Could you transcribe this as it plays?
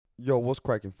Yo, what's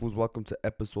cracking, fools? Welcome to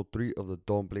episode 3 of the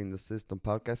Don't Blame the System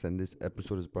podcast, and this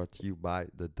episode is brought to you by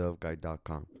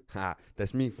TheDoveGuy.com. Ha,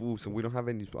 that's me, fools. So we don't have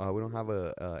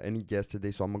any guests today,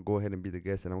 so I'm gonna go ahead and be the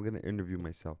guest, and I'm gonna interview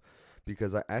myself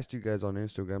because I asked you guys on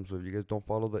Instagram. So if you guys don't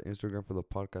follow the Instagram for the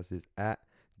podcast, is at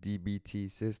DBT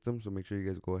System. So make sure you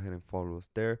guys go ahead and follow us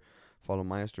there. Follow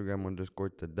my Instagram underscore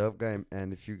TheDoveGuy,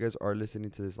 and if you guys are listening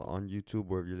to this on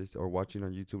YouTube, or if you're listening or watching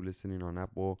on YouTube, listening on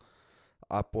Apple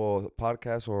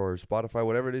Podcasts or Spotify,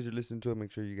 whatever it is you're listening to,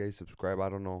 make sure you guys subscribe. I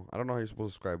don't know how you're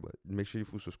supposed to subscribe, but make sure you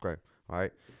fools subscribe. All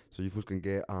right, so you fools can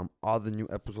get all the new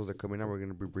episodes that are coming out. We're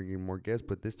gonna be bringing more guests,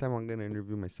 but this time I'm gonna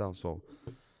interview myself. So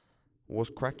what's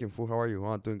cracking, fool? How are you?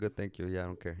 Oh, doing good, thank you. Yeah, I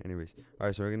don't care. Anyways, all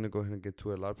right, so we're gonna go ahead and get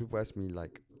to it. A lot of people ask me,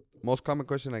 like, most common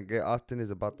question I get often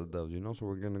is about the doves, So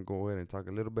we're gonna go ahead and talk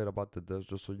a little bit about the doves,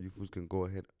 just so you fools can go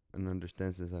ahead and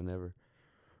understand, since I never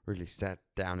really sat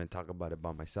down and talk about it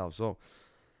by myself. So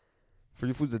for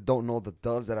you fools that don't know, the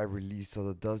doves that I released, so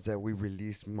the doves that we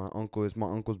released, my uncle's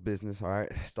business. All right,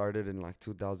 started in like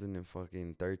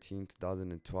 2013,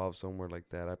 2012, somewhere like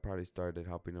that. I probably started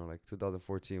helping him like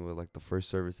 2014 was like the first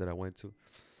service that I went to,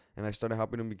 and I started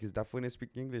helping him because that fool didn't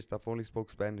speak English. That fool only spoke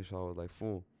Spanish. So I was like,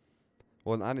 fool.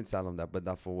 Well, I didn't tell him that, but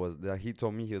that fool was that he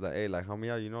told me, he was like, hey, like, help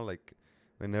me out, like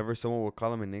whenever someone would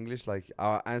call him in English, like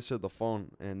I'll answer the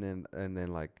phone, and then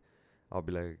like I'll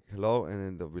be like hello, and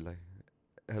then they'll be like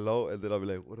hello, and then I'll be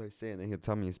like, what do I say? And then he'll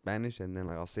tell me in Spanish, and then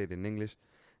like I'll say it in English,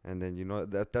 and then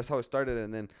that's how it started.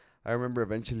 And then I remember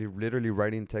eventually literally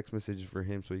writing text messages for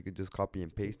him so he could just copy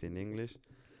and paste in English,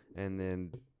 and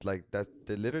then like that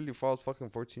literally falls fucking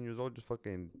 14 years old, just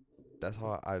fucking. That's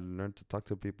how I learned to talk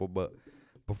to people. But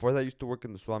before that, I used to work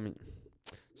in the Swami.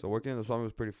 So working in the Swami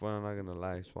was pretty fun. I'm not gonna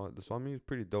lie. The Swami was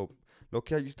pretty dope.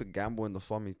 Low-key, I used to gamble in the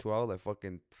Swami too. I was like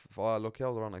fucking. Low-key, I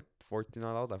was around like 14.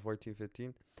 I was like 14,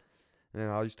 15. And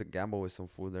I used to gamble with some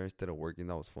food there instead of working.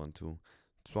 That was fun too.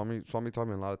 Swami taught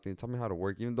me a lot of things. Taught me how to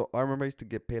work. Even though I remember I used to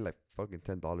get paid like fucking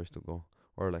 $10 to go,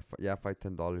 or like yeah, $5,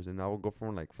 $10, and I would go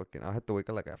from like fucking. I had to wake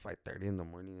up like at 5:30 in the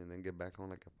morning and then get back home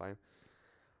like at 5.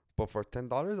 But for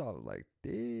 $10, I was like,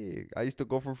 dang. I used to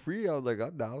go for free. I was like,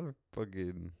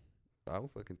 I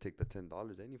would fucking take the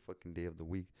 $10 any fucking day of the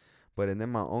week. But and then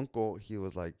my uncle, he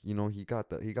was like, he got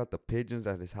the pigeons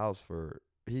at his house for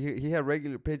he had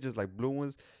regular pigeons like blue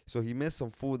ones. So he missed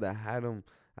some food that had them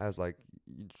as like,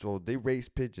 so they raise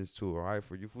pigeons too. All right,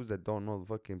 for you fools that don't know, the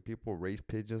fucking people raise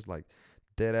pigeons like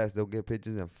dead ass. They'll get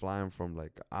pigeons and fly them from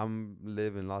like, I'm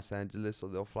live in Los Angeles, so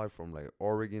they'll fly from like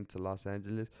Oregon to Los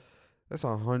Angeles. That's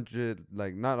 100,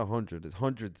 like not 100, it's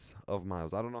hundreds of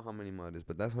miles. I don't know how many miles it is,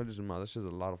 but that's hundreds of miles. That's just a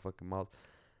lot of fucking miles.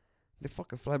 They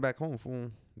fucking fly back home, fool.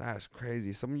 That's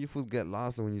crazy. Some of you fools get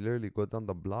lost when you literally go down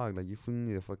the block. Like, you fools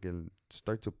need to fucking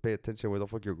start to pay attention where the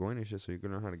fuck you're going and shit, so you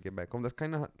can learn how to get back home. That's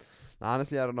kind of,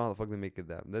 honestly, I don't know how the fuck they make it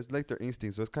that. That's like their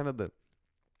instinct. So it's kind of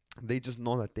they just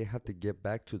know that they have to get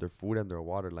back to their food and their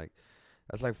water. Like,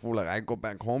 that's like, fool, like, I go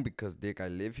back home because I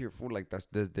live here, fool. Like,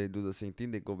 they do the same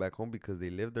thing. They go back home because they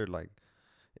live there. Like,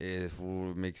 it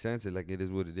fool makes sense. It, like, it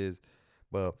is what it is.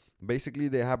 But basically,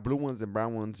 they have blue ones and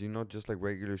brown ones, just like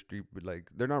regular street. But like,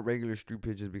 they're not regular street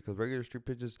pigeons, because regular street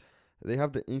pigeons, they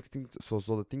have the instinct. So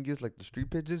the thing is, like, the street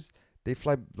pigeons, they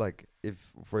fly like,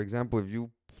 if, for example, if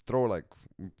you throw like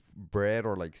bread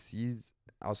or like seeds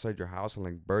outside your house and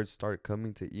like birds start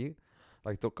coming to eat,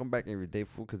 like, they'll come back every day,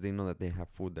 food, because they know that they have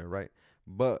food there, right?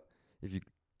 But if you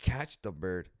catch the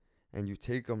bird and you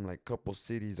take him like couple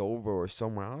cities over or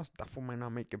somewhere else, that fool might not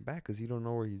make it back because he don't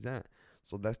know where he's at.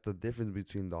 So that's the difference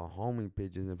between the homing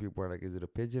pigeons, and people are like, is it a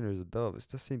pigeon or is it a dove? It's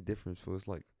the same difference. So it's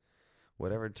like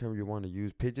whatever term you want to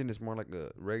use. Pigeon is more like a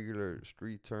regular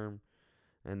street term,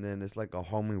 and then it's like a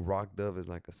homing rock dove is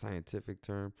like a scientific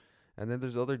term. And then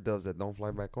there's other doves that don't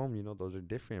fly back home. Those are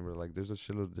different. But like, there's a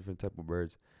shitload of different type of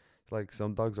birds. It's like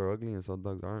some dogs are ugly and some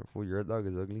dogs aren't. Fool, your dog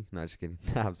is ugly. Nah, just kidding.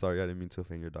 I'm sorry, I didn't mean to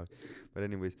offend your dog. But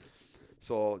anyways,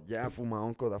 so yeah, for my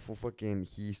uncle, that fool fucking,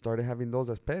 he started having those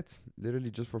as pets, literally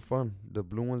just for fun, the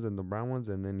blue ones and the brown ones.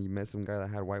 And then he met some guy that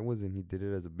had white ones, and he did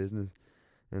it as a business.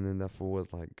 And then that fool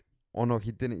was like, oh no,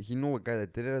 he didn't. He knew a guy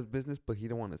that did it as business, but he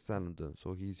didn't want to sell them to him.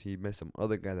 So he met some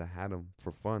other guy that had them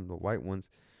for fun, the white ones.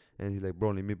 And he's like, bro,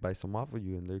 let me buy some off of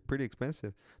you, and they're pretty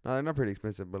expensive. No, they're not pretty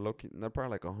expensive, but look, they're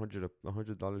probably like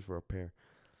 $100 for a pair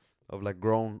of like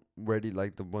grown ready,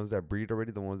 like the ones that breed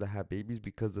already, the ones that have babies.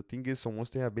 Because the thing is, so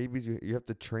once they have babies, you have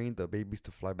to train the babies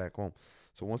to fly back home.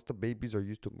 So once the babies are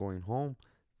used to going home,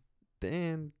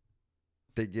 then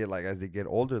they get, like, as they get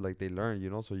older, like, they learn,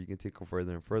 so you can take them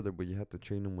further and further. But you have to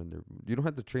train them you don't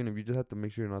have to train them, you just have to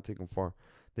make sure you're not taking far.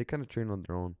 They kind of train on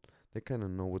their own. They kind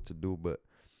of know what to do. But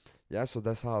Yeah, so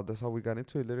that's how we got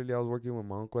into it. Literally, I was working with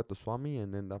my uncle at the Swami,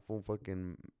 and then that fool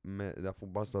fucking that fool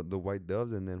bossed the white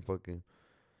doves, and then fucking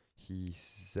he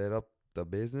set up the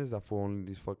business. That fool only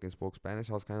these fucking spoke Spanish.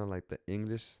 I was kind of like the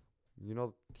English,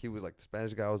 he was like the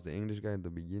Spanish guy. I was the English guy in the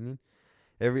beginning.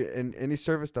 Any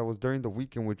service that was during the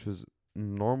weekend, which was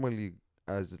normally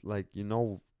as like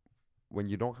when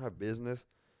you don't have business,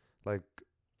 like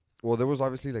well, there was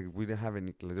obviously like we didn't have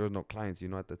any, like, there was no clients,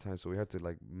 at the time, so we had to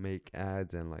like make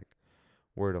ads and like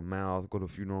word of mouth, go to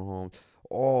funeral homes.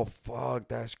 Oh fuck,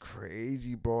 that's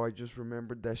crazy, bro. I just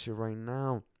remembered that shit right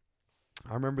now.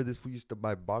 I remember this fool used to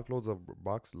buy boxes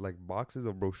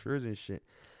of brochures and shit,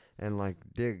 and like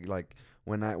dig like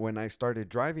when I started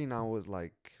driving, I was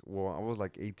like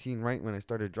 18, right, when I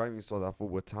started driving. So that fool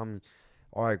would tell me,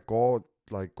 all right, go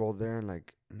there and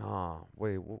like, nah,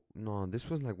 wait, no, this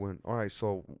was like when, all right,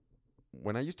 so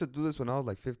when I used to do this when I was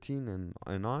like 15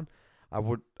 and on, I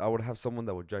would have someone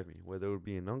that would drive me, whether it would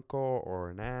be an uncle or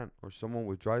an aunt or someone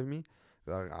would drive me.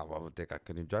 Like, I would think I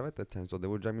couldn't drive at that time, so they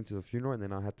would drive me to the funeral, and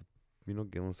then I had to,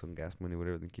 give him some gas money,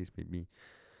 whatever the case may be.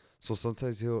 So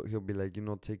sometimes he'll be like,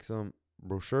 take some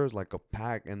brochures, like a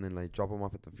pack, and then like drop them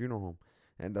off at the funeral home.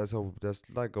 And that's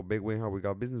like a big way how we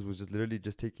got business, was just literally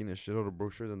just taking a shitload of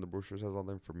brochures, and the brochures has all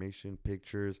the information,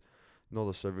 pictures,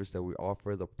 the service that we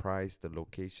offer, the price, the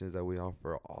locations that we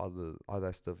offer, all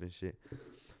that stuff and shit.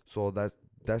 So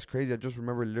that's crazy. I just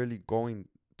remember literally going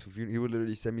to he would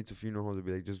literally send me to funeral homes and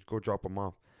be like, just go drop them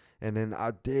off. And then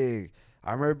I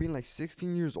remember being like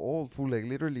 16 years old, fool, like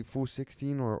literally full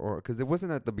 16, or because it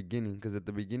wasn't at the beginning. Because at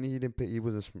the beginning he didn't pay. He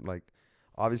wasn't like,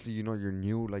 obviously, you're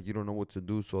new, like you don't know what to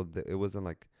do, so it wasn't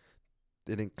like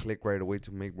they didn't click right away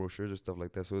to make brochures or stuff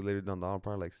like that. So later down the line,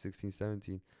 probably like 16,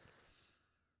 17.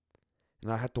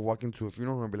 And I had to walk into a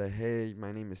funeral home and be like, hey,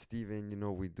 my name is Steven.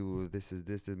 We do this.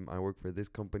 I work for this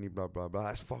company, blah, blah, blah.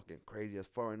 That's fucking crazy as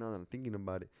far right now that I'm thinking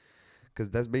about it.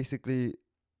 Because that's basically,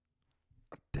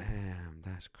 damn,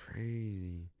 that's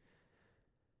crazy.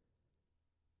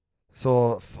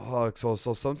 So fuck. So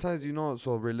sometimes,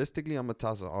 so realistically, I'm a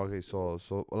tosser. Okay, so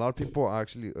a lot of people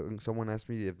actually, someone asked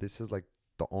me if this is like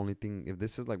the only thing, if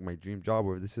this is like my dream job,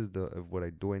 or if this is if would I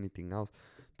do anything else,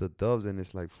 the doves. And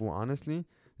it's like, fool, honestly,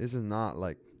 this is not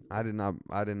like, I did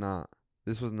not.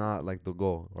 This was not like the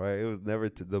goal, right? It was never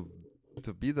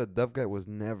to be the dove guy was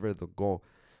never the goal.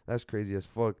 That's crazy as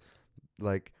fuck.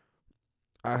 Like,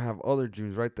 I have other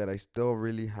dreams, right, that I still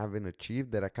really haven't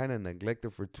achieved, that I kind of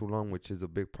neglected for too long, which is a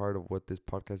big part of what this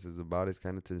podcast is about, is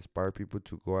kind of to inspire people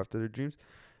to go after their dreams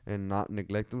and not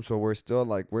neglect them. So we're still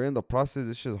like, we're in the process.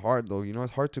 It's just hard though.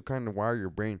 It's hard to kind of wire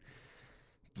your brain,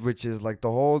 which is like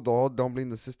the whole don't blame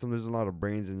the system. There's a lot of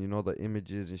brains, and the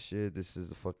images and shit. This is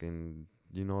the fucking,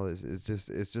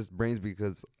 it's just brains,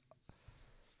 because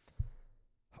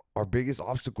our biggest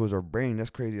obstacle is our brain. That's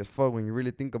crazy as fuck when you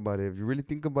really think about it. If you really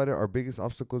think about it, our biggest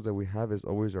obstacles that we have is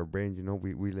always our brain.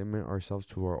 We limit ourselves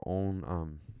to our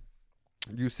own.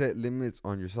 You set limits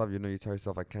on yourself. You tell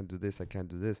yourself, I can't do this, I can't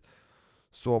do this.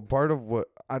 So a part of what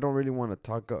I don't really want to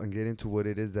talk and get into what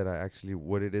it is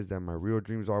what it is that my real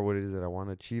dreams are, what it is that I want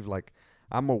to achieve. Like,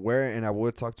 I'm aware, and I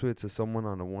would talk to it to someone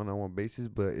on a one-on-one basis,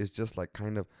 but it's just like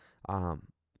kind of, um,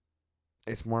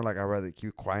 it's more like I'd rather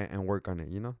keep quiet and work on it,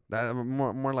 That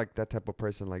more like that type of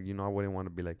person. Like, I wouldn't want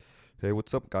to be like, hey,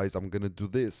 what's up, guys? I'm gonna do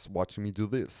this. Watch me do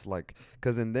this. Like,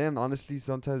 cause and then honestly,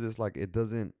 sometimes it's like it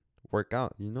doesn't work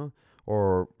out,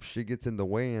 or shit gets in the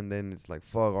way, and then it's like,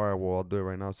 fuck, all right, well, I'll do it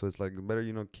right now. So it's like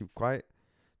better, keep quiet,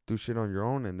 do shit on your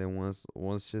own, and then once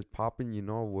shit's popping,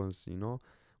 once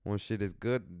shit is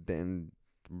good, then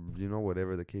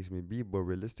whatever the case may be. But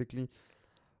realistically,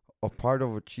 a part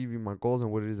of achieving my goals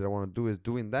and what it is that I want to do is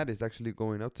doing that, is actually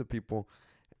going up to people.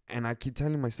 And I keep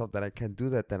telling myself that I can't do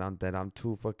that, that I'm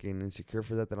too fucking insecure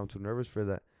for that I'm too nervous for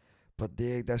that. But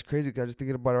that's crazy, 'cause I'm just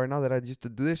thinking about it right now, that I used to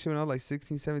do this shit when I was like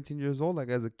 16, 17 years old, like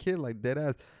as a kid, like dead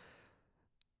ass.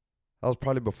 That was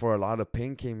probably before a lot of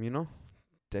pain came.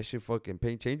 That shit fucking,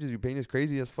 pain changes you. Pain is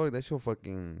crazy as fuck. That shit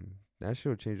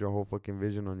will change your whole fucking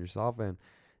vision on yourself and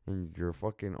your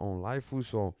fucking own life, fool.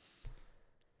 So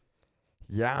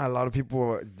yeah, a lot of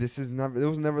people. It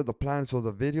was never the plan. So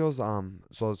the videos,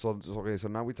 okay. So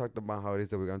now we talked about how it is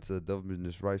that we got into the dove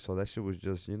business, right? So that shit was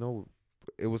just,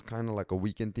 it was kind of like a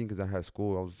weekend thing, because I had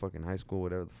school. I was fucking high school,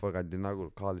 whatever the fuck. I did not go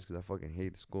to college because I fucking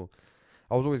hated school.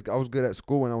 I was good at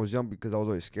school when I was young, because I was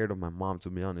always scared of my mom. To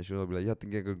be honest, she would be like, you have to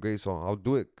get good grades, so I'll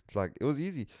do it. It's like, it was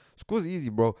easy. School's easy,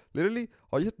 bro. Literally,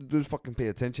 all you have to do is fucking pay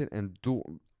attention and do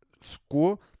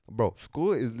school. Bro,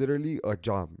 school is literally a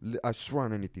job. I swear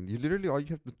on anything. You literally, all you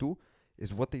have to do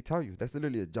is what they tell you. That's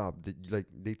literally a job.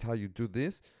 They tell you do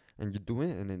this, and you do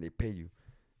it, and then they pay you.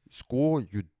 School,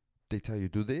 you they tell you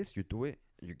do this, you do it,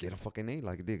 you get a fucking A.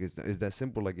 Like, it's that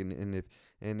simple. Like, and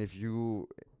if you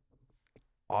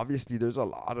obviously there's a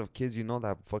lot of kids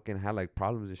that fucking had like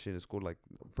problems and shit in school, like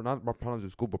not problems in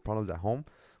school but problems at home,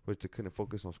 which they couldn't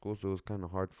focus on school, so it was kind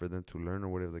of hard for them to learn or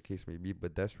whatever the case may be.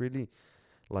 But that's really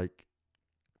like,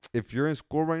 if you're in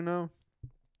school right now,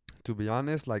 to be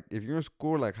honest, like if you're in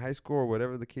school, like high school or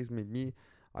whatever the case may be,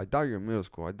 I doubt you're in middle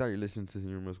school. I doubt you're listening to this in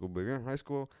your middle school. But if you're in high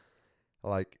school,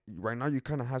 like right now, you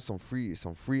kind of have some free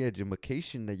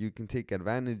education that you can take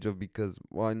advantage of, because,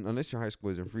 well, unless your high school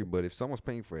isn't free, but if someone's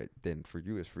paying for it, then for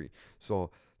you it's free.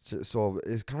 So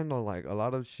it's kind of like a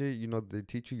lot of shit. They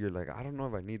teach you. You're like, I don't know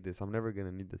if I need this. I'm never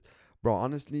gonna need this, bro.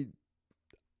 Honestly,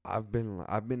 I've been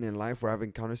in life where I've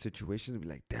encountered situations be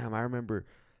like, damn, I remember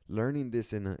learning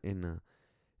this and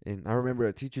I remember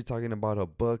a teacher talking about a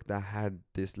book that had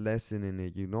this lesson in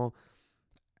it.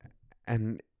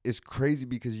 And it's crazy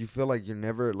because you feel like you're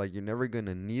never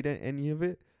gonna need any of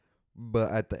it,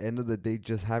 but at the end of the day,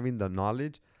 just having the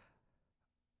knowledge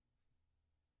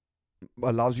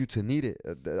allows you to need it.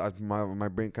 My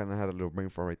brain kind of had a little brain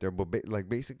fart right there, but like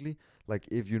basically, like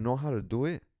if you know how to do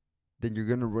it, then you're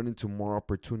gonna run into more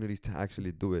opportunities to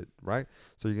actually do it, right?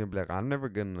 So you're gonna be like, I'm never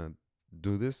gonna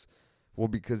do this, well,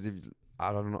 because if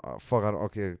I don't know, fuck,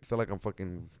 okay, I feel like I'm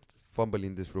fucking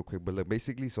fumbling this real quick, but like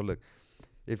basically, so look,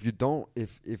 if you don't,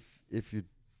 if you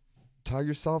tell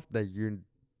yourself that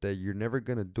you're never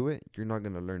gonna do it, you're not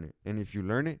gonna learn it. And if you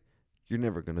learn it, you're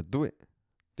never gonna do it.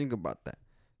 Think about that.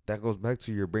 That goes back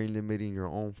to your brain limiting your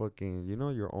own fucking,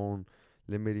 your own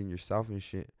limiting yourself and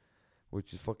shit,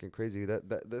 which is fucking crazy.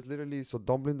 That's literally, so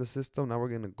don't blame the system. Now we're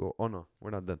gonna go. Oh no,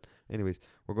 we're not done. Anyways,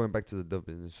 we're going back to the dove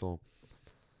business.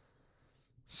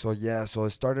 So yeah, so it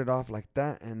started off like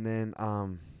that, and then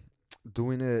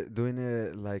doing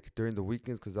it like during the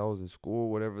weekends because I was in school,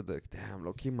 whatever. The damn,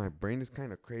 low key, my brain is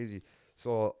kind of crazy.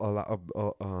 So a lot of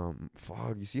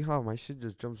fuck. You see how my shit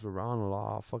just jumps around a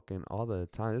lot, fucking all the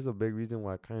time. This is a big reason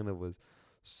why I kind of was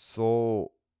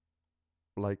so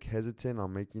like hesitant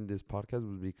on making this podcast,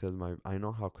 was because I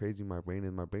know how crazy my brain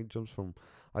is. My brain jumps from,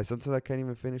 I sometimes I can't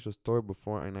even finish a story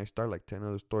before, and I start like 10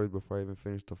 other stories before I even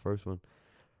finish the first one.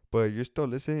 But you're still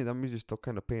listening. That means you're still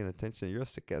kind of paying attention. You're a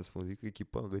sick ass fool. You could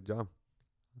keep on. Good job.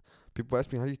 People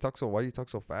ask me, why do you talk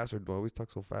so fast, or do I always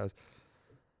talk so fast?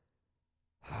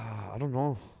 I don't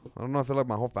know. I feel like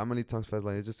my whole family talks fast.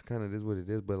 Like, it just kind of is what it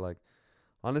is. But like,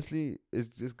 honestly,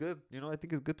 it's good. I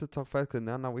think it's good to talk fast because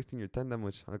now I'm not wasting your time that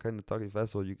much. I'm kind of talking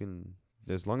fast so you can,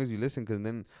 as long as you listen. Because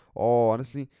then,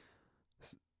 honestly,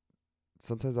 s-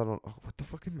 sometimes I don't. Oh, what the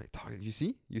fuck am I talking? You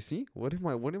see? What am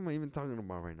I even talking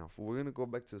about right now? We're gonna go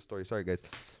back to the story. Sorry, guys.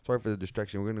 Sorry for the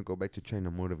distraction. We're gonna go back to trying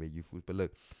to motivate you fools. But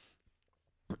look,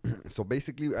 so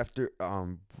basically, after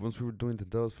once we were doing the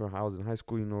doves for I was in high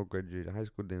school, graduated high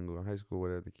school, didn't go to high school,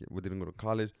 whatever. We didn't go to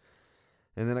college,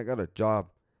 and then I got a job.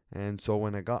 And so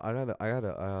when I got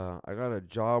a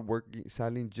job working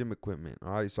selling gym equipment.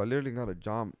 All right, so I literally got a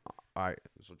job. All right,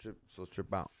 so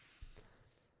trip out.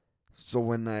 So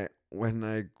when I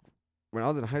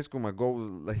was in high school, my goal was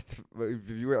like, if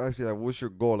you were asking like, what's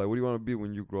your goal? Like, what do you want to be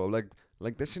when you grow up?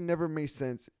 Like that shit never made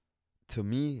sense to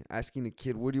me. Asking a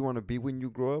kid, what do you want to be when you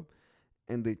grow up?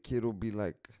 And the kid will be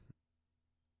like,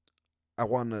 I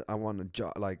want a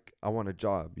job. Like, I want a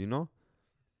job.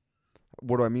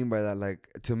 What do I mean by that? Like,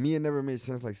 to me, it never made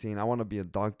sense. Like saying I want to be a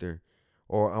doctor,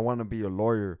 or I want to be a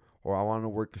lawyer, or I want to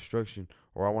work construction,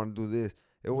 or I want to do this.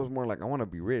 It was more like I want to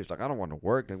be rich. Like, I don't want to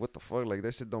work. Like, what the fuck? Like,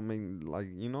 that shit don't make, like,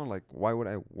 like, why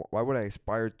would I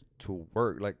aspire to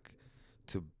work, like,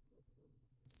 to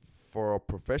for a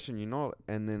profession.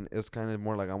 And then it's kind of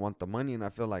more like I want the money, and I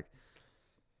feel like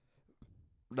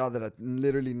now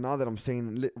that I'm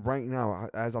saying right now,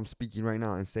 as I'm speaking right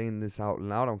now and saying this out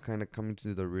loud, I'm kind of coming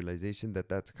to the realization that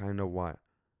that's kind of why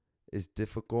it's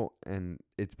difficult, and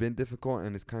it's been difficult,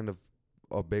 and it's kind of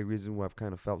a big reason why I've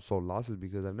kind of felt so lost, is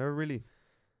because I've never really,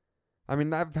 I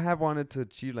mean, have wanted to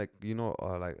achieve, like,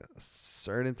 like a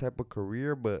certain type of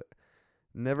career, but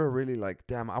never really like,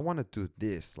 damn, I want to do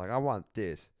this. Like, I want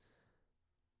this.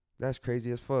 That's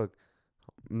crazy as fuck.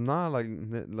 Nah,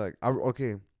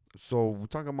 okay. So we're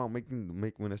talking about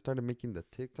when I started making the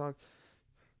TikTok.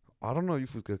 I don't know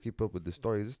if you could keep up with the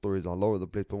stories. This story is all over the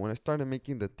place. But when I started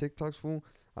making the TikToks, fool,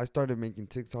 I started making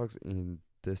TikToks in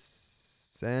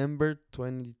December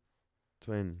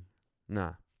 2020.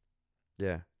 Nah,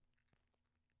 yeah,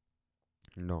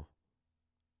 no,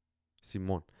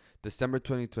 Simon. December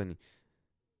 2020.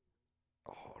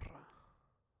 Oh,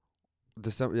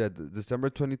 December, yeah, December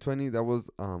 2020. That was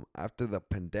after the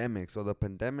pandemic. So the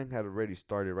pandemic had already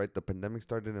started, right? The pandemic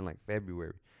started in like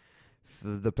February.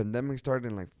 The pandemic started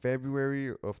in like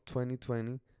February of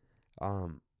 2020,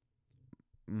 Um,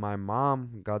 my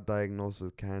mom got diagnosed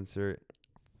with cancer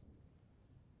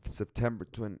September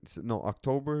 20, no,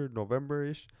 October, November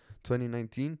ish,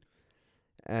 2019.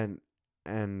 And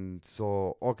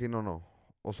so okay, no.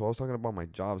 Also, I was talking about my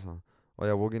jobs, huh? Oh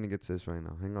yeah, we're gonna get to this right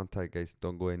now. Hang on tight, guys.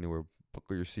 Don't go anywhere.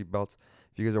 Buckle your seatbelts.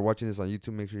 If you guys are watching this on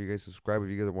YouTube, make sure you guys subscribe. If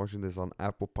you guys are watching this on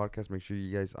Apple Podcasts, make sure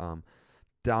you guys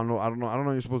download. I don't know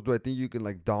what you're supposed to do. I think you can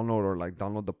like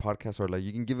download the podcast, or like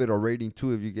you can give it a rating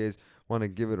too if you guys want to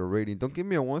give it a rating. Don't give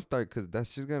me a 1 star because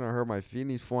that's just gonna hurt my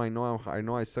feelings. For I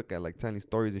know I suck at like telling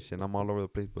stories and shit. I'm all over the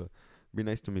place, but be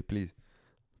nice to me, please.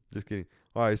 Just kidding.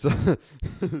 All right, so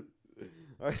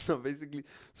all right, so basically,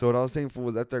 so what I was saying for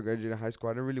was after I graduated high school,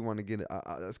 I didn't really want to get it.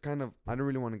 I didn't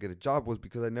really want to get a job was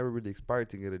because I never really aspired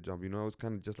to get a job. You know, it was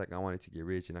kind of just like I wanted to get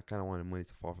rich and I kind of wanted money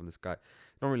to fall from the sky. It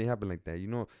don't really happen like that. You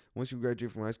know, once you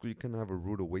graduate from high school, you kind of have a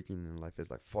rude awakening in life. It's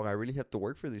like, fuck, I really have to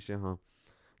work for this shit, huh?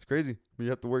 It's crazy. But you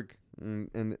have to work, and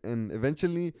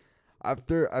eventually,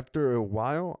 after a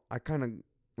while, I kind of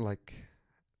like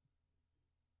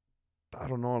I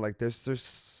don't know, like there's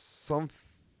some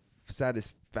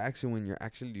satisfaction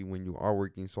when you are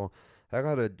working. So I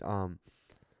got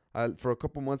I for a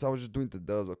couple months I was just doing the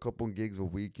dubs, a couple gigs a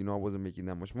week. You know, I wasn't making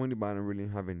that much money, but I didn't really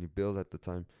have any bills at the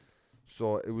time.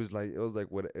 So it was like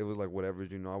whatever.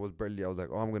 You know, I was like,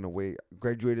 oh, I'm gonna wait.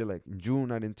 Graduated like in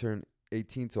June. I didn't turn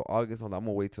 18 till August. I'm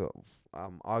gonna wait till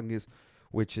August,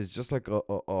 which is just like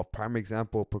a prime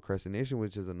example of procrastination,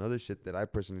 which is another shit that I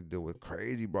personally deal with.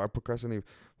 Crazy, bro. I procrastinate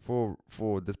for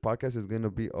this podcast is gonna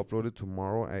be uploaded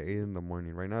tomorrow at 8 in the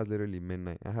morning. Right now it's literally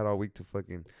midnight. I had all week to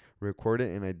fucking record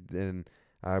it, and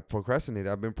I procrastinated.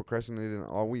 I've been procrastinating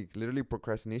all week. Literally,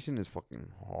 procrastination is fucking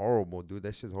horrible, dude.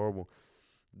 That shit's horrible.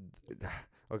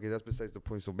 Okay, that's besides the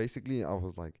point. So basically, I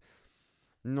was like,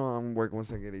 no, I'm working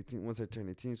once I get 18. Once I turn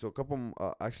 18, so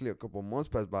actually a couple months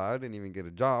passed by. I didn't even get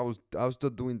a job. I was still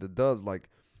doing the dubs. Like,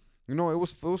 you know, it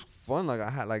was fun. Like I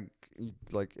had like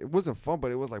it wasn't fun,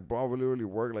 but it was like, bro, I really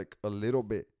worked like a little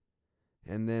bit,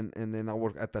 and then I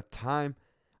worked at the time.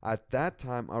 At that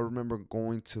time, I remember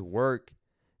going to work,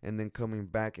 and then coming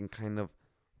back and kind of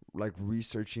like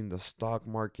researching the stock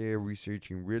market,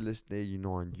 researching real estate, you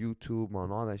know, on YouTube,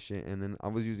 on all that shit. And then I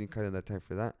was using kind of that time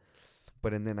for that.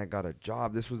 But and then I got a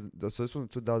job. This was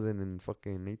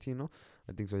 2018, no?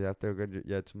 I think so. Yeah, after I graduated,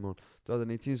 yeah, it's more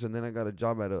 2018. So then I got a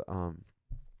job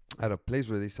at a place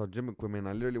where they sell gym equipment.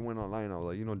 I literally went online. I was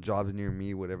like, you know, jobs near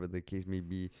me, whatever the case may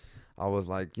be. I was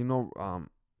like, you know,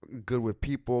 good with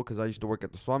people because I used to work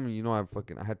at the Swami. You know, I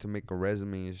had to make a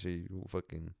resume and shit.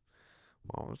 Fucking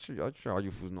well, I'm sure all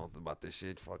you fools know about this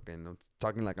shit. Fucking, I'm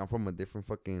talking like I'm from a different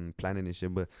fucking planet and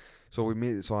shit. But so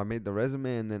I made the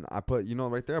resume and then I put, you know,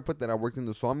 right there, I put that I worked in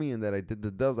the Swami and that I did the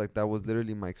dubs. Like that was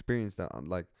literally my experience. That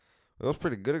like it was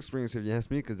pretty good experience if you ask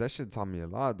me, because that shit taught me a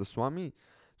lot. The Swami,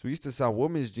 so we used to sell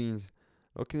women's jeans.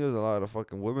 Okay, there's a lot of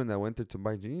fucking women that went there to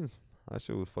buy jeans. That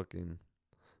shit was fucking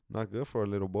not good for a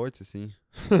little boy to see.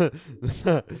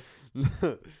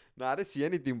 No, I didn't see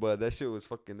anything, but that shit was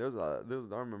fucking. I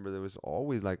remember there was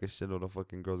always like a shitload of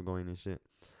fucking girls going and shit.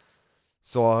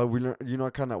 So we learned, you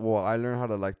know, I learned how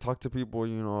to like talk to people,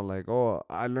 you know, like, oh,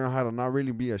 I learned how to not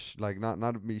really be like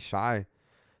not be shy.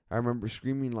 I remember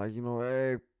screaming like, you know,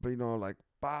 hey, but you know, like,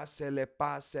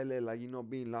 pasele, like, you know,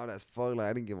 being loud as fuck. Like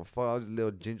I didn't give a fuck. I was a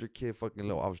little ginger kid, fucking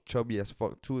little. I was chubby as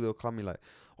fuck too. They'll call me like,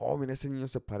 oh, mira, ese niño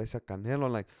se parece a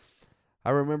Canelo. Like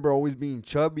I remember always being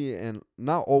chubby and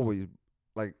not always,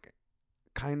 like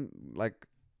like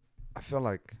I feel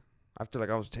like after like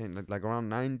I was 10, like around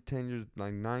 9, 10 years,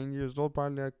 like 9 years old,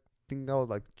 probably. I think I was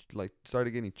like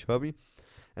started getting chubby,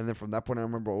 and then from that point I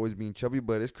remember always being chubby.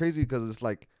 But it's crazy because it's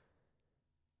like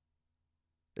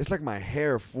my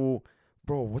hair, fool.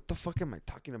 Bro, what the fuck am I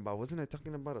talking about? Wasn't I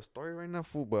talking about a story right now,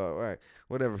 fool? But alright,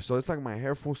 whatever. So it's like my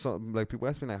hair, fool. So like people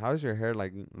ask me like, how's your hair?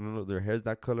 Like, you know, their hair's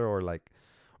that color, or like,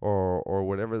 or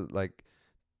whatever. Like,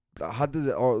 how does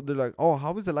it? Or they're like, oh,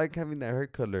 how is it like having that hair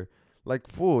color? Like,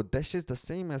 fool, that shit's the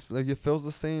same as like it feels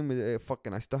the same.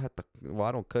 Fucking, I still had to. Well,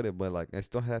 I don't cut it, but like I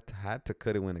still had to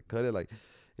cut it when I cut it. Like,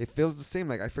 it feels the same.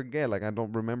 Like I forget. Like I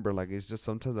don't remember. Like it's just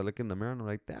sometimes I look in the mirror and I'm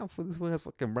like, damn, fool, this one has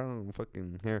fucking brown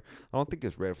fucking hair. I don't think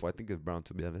it's red, fool. I think it's brown,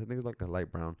 to be honest. I think it's like a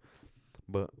light brown.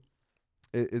 But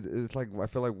it's like I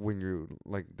feel like when you're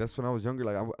like that's when I was younger.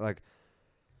 Like like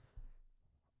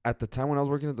at the time when I was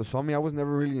working at the Swami, I was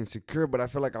never really insecure, but I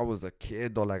felt like I was a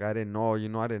kid though. Like I didn't know, you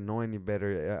know, I didn't know any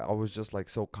better. I was just like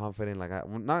so confident. Like I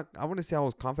wouldn't say I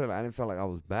was confident. I didn't feel like I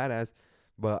was badass,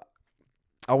 but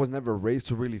I was never raised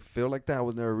to really feel like that. I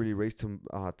was never really raised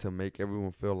to make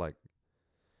everyone feel like,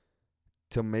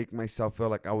 to make myself feel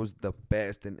like I was the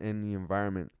best in any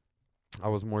environment. I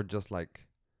was more just like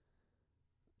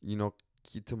you know,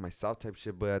 keep to myself type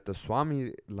shit. But at the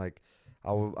Swami, like,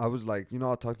 I was like,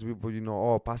 I'll talk to people,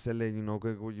 oh, pasele,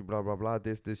 good, good, blah, blah, blah,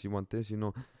 this, you want this,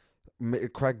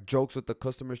 crack jokes with the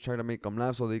customers, try to make them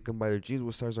laugh so they can buy their jeans.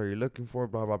 What size are you looking for?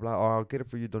 Blah, blah, blah. Or I'll get it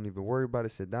for you. Don't even worry about it.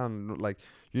 Sit down. Like,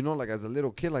 like as a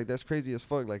little kid, like, that's crazy as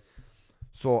fuck. Like,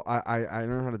 so I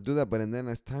learned how to do that. But and then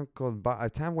as time went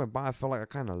by, I felt like I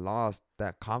kind of lost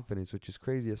that confidence, which is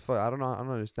crazy as fuck. I don't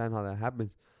understand how that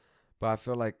happens. But I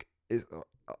feel like I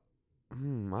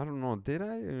don't know. Did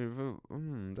I?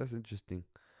 That's interesting.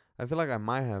 I feel like I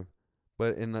might have,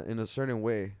 but in a certain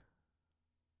way.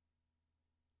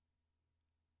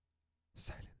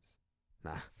 Silence.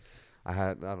 Nah.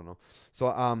 I don't know.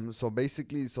 So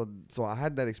basically so I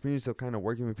had that experience of kind of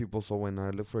working with people. So when I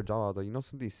look for a job, I was like,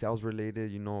 something sales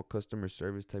related, customer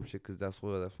service type shit, cuz that's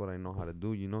what I know how to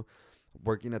do,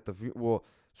 working at the well,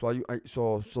 so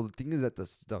so the thing is that the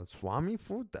Swami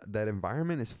food, that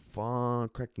environment is fun,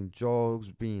 cracking jokes,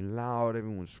 being loud,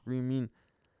 everyone screaming.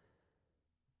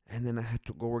 And then I had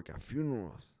to go work at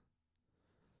funerals.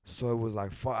 So it was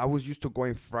like I was used to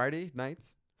going Friday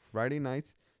nights,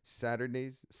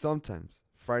 Saturdays, sometimes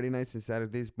Friday nights and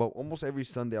Saturdays, but almost every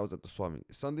Sunday I was at the Swami.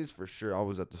 Sundays for sure I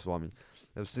was at the Swami.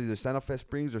 It was either Santa Fe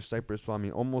Springs or Cypress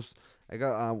Swami. Almost I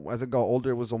got as I got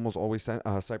older, it was almost always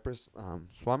Cypress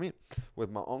Swami with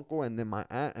my uncle, and then my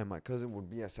aunt and my cousin would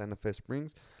be at Santa Fe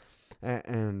Springs,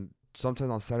 and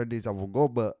sometimes on Saturdays I would go.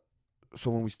 But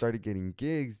so when we started getting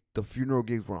gigs, the funeral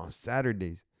gigs were on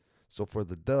Saturdays. So for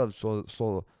the Doves,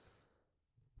 so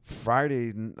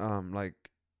Friday, like,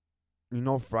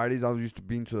 Fridays I was used to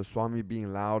being to the Swami,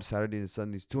 being loud, Saturdays and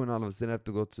Sundays too, and all of a sudden I have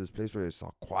to go to this place where it's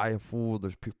all quiet, full.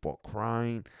 There's people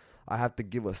crying. I have to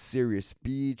give a serious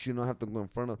speech. I have to go in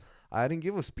front of. I didn't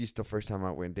give a speech the first time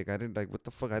I went, Dick. I didn't, like, what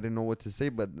the fuck. I didn't know what to say,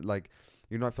 but like,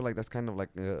 I feel like that's kind of like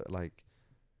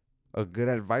a good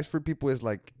advice for people is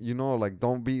like, like,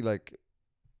 don't be like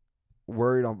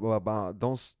worried about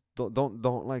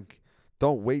don't like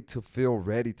don't wait to feel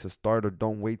ready to start, or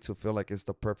don't wait to feel like it's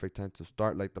the perfect time to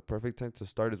start. Like, the perfect time to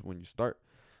start is when you start,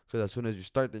 because as soon as you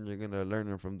start, then you're gonna learn,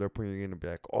 and from their point you're gonna be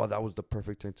like, oh, that was the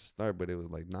perfect time to start. But it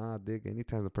was like, nah, dig,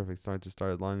 anytime's the perfect time to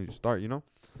start as long as you start,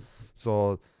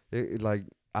 so like,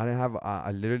 I didn't have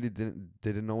I literally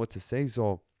didn't know what to say.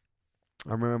 So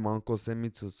I remember my uncle sent me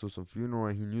to some funeral,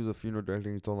 and he knew the funeral director,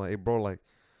 and he told me, hey, bro, like,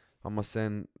 I'm gonna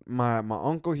send my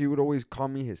uncle. He would always call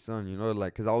me his son,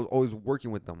 like, cause I was always working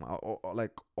with them.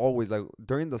 Like, always, like,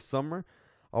 during the summer,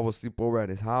 I would sleep over at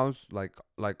his house, like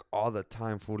all the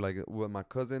time. Fool, like, with my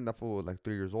cousin, that fool was like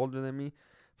 3 years older than me,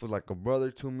 for like a brother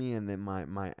to me, and then my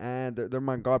aunt. They're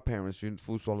my godparents,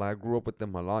 fool. So like, I grew up with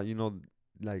them a lot,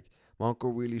 like, my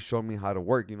uncle really showed me how to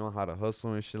work, how to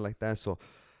hustle and shit like that. So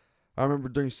I remember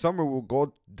during summer we'll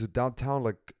go to downtown,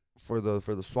 like, for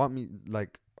the swap meet.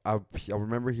 Like, I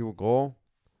remember he would go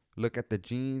look at the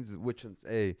jeans, which one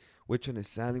is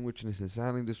selling, which one isn't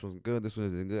selling. This one's good, this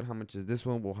one isn't good. How much is this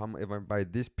one? Well, if I buy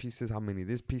this pieces, how many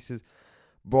this pieces?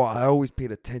 Bro, I always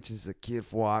paid attention as a kid.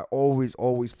 For I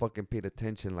always fucking paid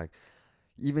attention. Like,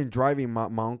 even driving, my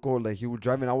uncle, like, he would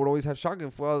drive, and I would always have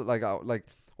shotgun for, like,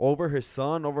 over his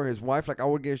son, over his wife. Like, I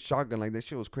would get shotgun. Like, that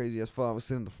shit was crazy as fuck. I was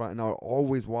sitting in the front, and I would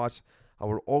always watch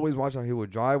how he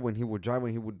would drive, when he would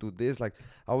do this. Like,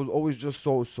 I was always just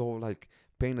so like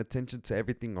paying attention to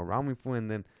everything around me, for.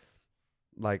 And then,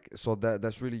 like, so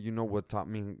that's really, what taught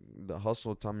me the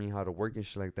hustle, taught me how to work and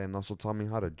shit like that, and also taught me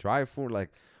how to drive, for. Like,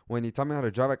 when he taught me how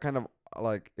to drive, I kind of,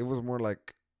 like, it was more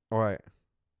like, all right,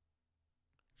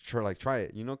 sure, like, try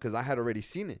it, because I had already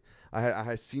seen it. I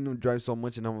had seen him drive so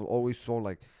much, and I was always so,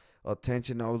 like,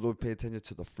 attention. I was always paying attention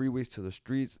to the freeways, to the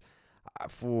streets.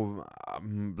 For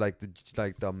like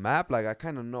the map, like, I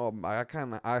kind of know.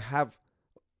 I have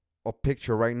a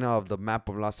picture right now of the map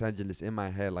of Los Angeles in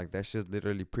my head. Like, that shit's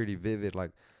literally pretty vivid.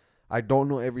 Like, I don't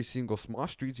know every single small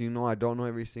streets. I don't know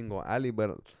every single alley,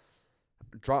 but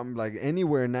drop, like,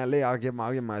 anywhere in LA, I'll get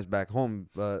my ass back home.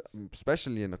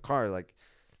 Especially in a car, like,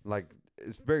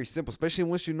 it's very simple. Especially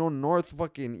once you know north,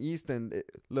 fucking east, and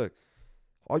look,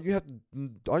 all you have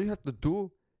to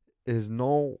do is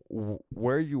know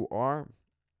where you are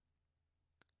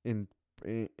in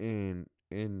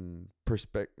in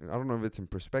perspective. I don't know if it's in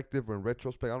perspective or in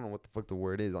retrospect. I don't know what the fuck the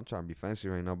word is. I'm trying to be fancy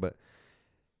right now, but,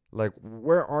 like,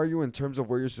 where are you in terms of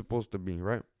where you're supposed to be,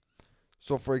 right?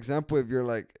 So, for example, if you're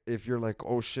like,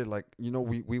 oh shit, like,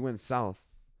 we went south.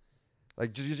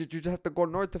 Like, you just have to go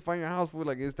north to find your house, fool.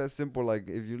 Like, it's that simple. Like,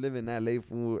 if you live in LA,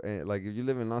 fool, and, like, if you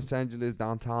live in Los Angeles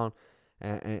downtown,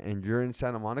 and you're in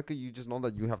Santa Monica, you just know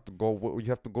that you have to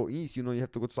go east. You know, you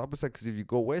have to go to the opposite, because if you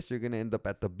go west, you're gonna end up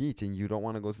at the beach, and you don't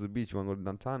want to go to the beach. You want to go to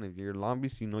downtown. If you're in Long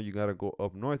Beach, you know you gotta go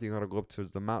up north. You gotta go up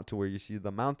towards the mount to where you see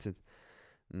the mountains,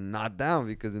 not down,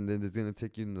 because and then it's gonna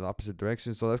take you in the opposite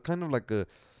direction. So that's kind of like a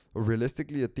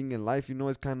realistically a thing in life. You know,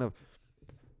 it's kind of,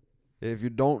 if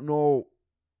you don't know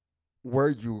where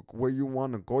you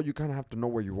want to go, you kind of have to know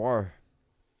where you are.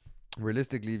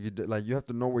 Realistically, if like, you have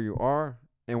to know where you are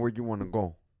and where you want to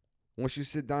go. Once you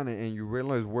sit down and you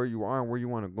realize where you are and where you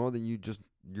want to go, then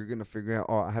you're gonna figure out,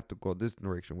 oh, I have to go this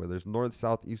direction, whether it's north,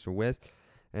 south, east, or west.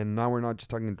 And now we're not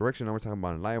just talking direction, now we're talking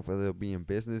about in life, whether it be in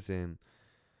business and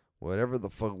whatever the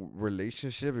fuck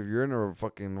relationship. If you're in a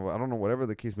fucking, I don't know, whatever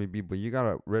the case may be, but you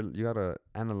gotta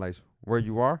analyze where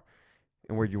you are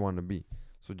and where you want to be.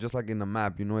 So just like in the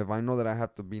map, you know, if I know that I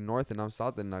have to be north and I'm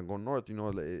south, then I go north. You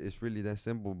know, it's really that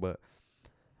simple. But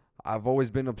I've always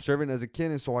been observant as a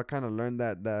kid, and so I kind of learned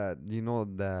that you know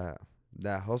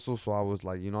that hustle. So I was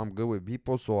like, you know, I'm good with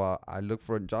people, so I looked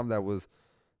for a job that was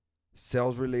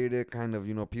sales related, kind of,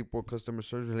 you know, people customer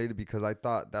service related, because I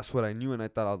thought that's what I knew, and I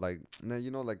thought I was like, nah, you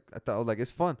know, like I thought I was like,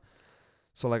 it's fun.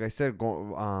 So like I said,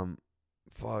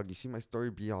 fuck, you see my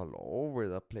story be all over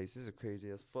the place. This is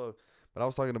crazy as fuck. But I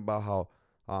was talking about how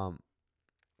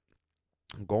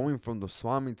going from the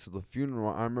swami to the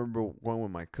funeral, I remember going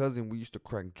with my cousin. We used to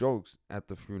crack jokes at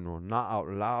the funeral, not out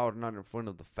loud, not in front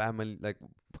of the family, like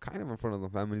kind of in front of the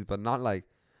families, but not like,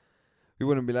 we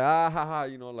wouldn't be like, ah, ha, ha,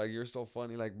 you know, like, you're so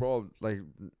funny. Like, bro, like,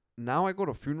 now I go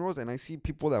to funerals and I see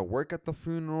people that work at the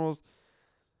funerals,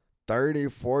 30,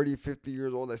 40, 50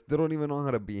 years old, that still don't even know how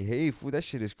to behave. Fool, that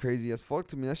shit is crazy as fuck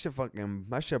to me.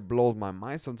 That shit blows my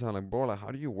mind sometimes. Like, bro, like,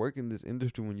 how do you work in this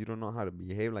industry when you don't know how to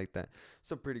behave like that? It's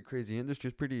a pretty crazy industry.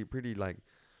 It's pretty, like,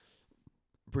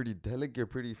 pretty delicate,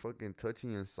 pretty fucking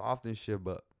touchy and soft and shit.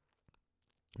 But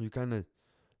you kind of,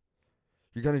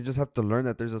 just have to learn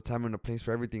that there's a time and a place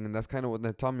for everything. And that's kind of what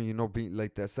they taught me, you know, being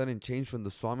like that sudden change from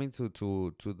the swami to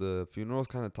the funerals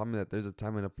kind of taught me that there's a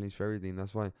time and a place for everything.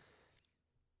 That's why,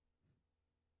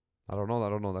 I don't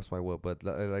know. That's why what, but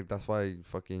like that's why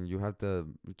fucking you have to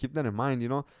keep that in mind, you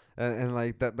know, and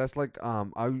like that's like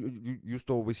used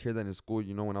to always hear that in school,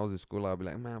 you know. When I was in school, I'd be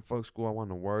like, man, fuck school, I want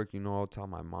to work, you know. I'll tell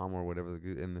my mom or whatever,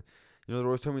 and you know, they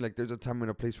always tell me like there's a time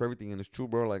and a place for everything, and it's true,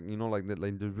 bro. Like, you know, like that,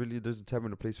 like there's a time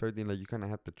and a place for everything. Like, you kind of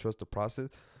have to trust the process.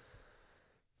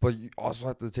 But you also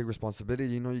have to take responsibility.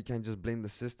 You know, you can't just blame the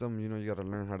system. You know, you gotta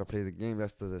learn how to play the game.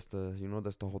 That's the you know,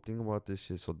 that's the whole thing about this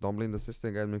shit. So don't blame the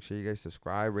system, guys. Make sure you guys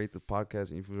subscribe, rate the podcast,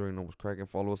 and if you already know what's cracking,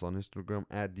 follow us on Instagram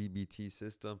at DBT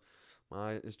System.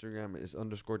 My Instagram is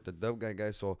 _the TheDoveGuy,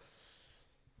 guys. So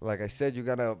like I said, you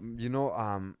gotta, you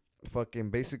know, fucking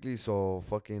basically, so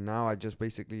fucking now I just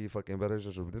basically fucking better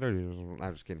just,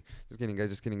 I'm just kidding,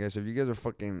 guys. So if you guys are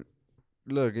fucking,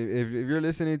 look, if you're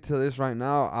listening to this right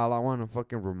now, all I want to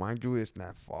fucking remind you is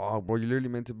that, fuck, bro, you're literally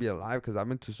meant to be alive. Because I've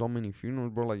been to so many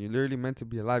funerals, bro. Like, you're literally meant to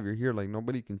be alive. You're here. Like,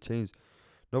 nobody can change.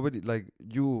 Nobody, like,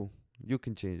 you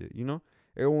can change it, you know?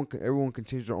 Everyone can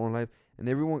change their own life.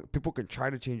 And people can try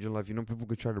to change your life. You know, people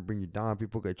can try to bring you down.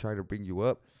 People can try to bring you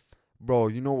up. Bro,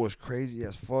 you know what's crazy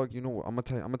as fuck? You know what? I'm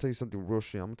gonna tell you something real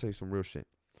shit. I'm gonna tell you some real shit.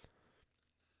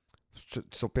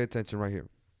 So pay attention right here.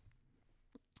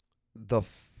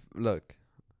 Look,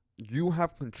 you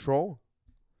have control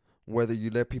whether you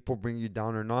let people bring you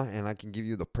down or not, and I can give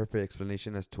you the perfect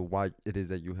explanation as to why it is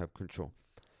that you have control.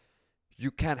 You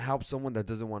can't help someone that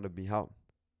doesn't want to be helped,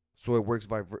 so it works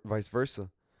vice versa.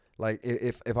 Like,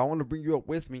 if I want to bring you up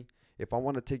with me, if I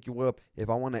want to take you up, if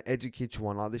I want to educate you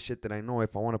on all this shit that I know,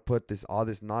 if I want to put all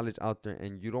this knowledge out there,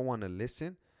 and you don't want to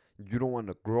listen, you don't want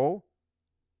to grow,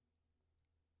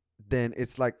 then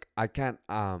it's like I can't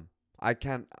help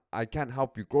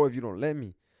you grow if you don't let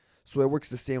me. So it works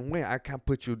the same way. I can't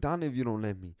put you down if you don't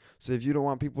let me. So if you don't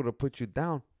want people to put you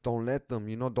down, don't let them.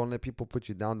 You know, don't let people put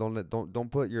you down.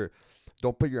 Don't put your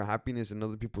happiness in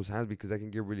other people's hands, because that can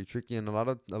get really tricky. And a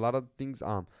lot of things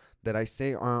that I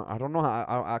say are, I don't know,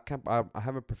 I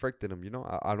haven't perfected them. You know,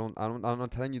 I'm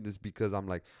not telling you this because I'm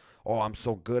like, oh, I'm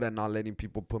so good at not letting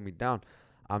people put me down.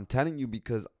 I'm telling you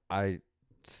because I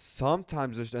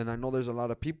sometimes and I know there's a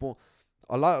lot of people,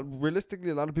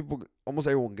 realistically, a lot of people, almost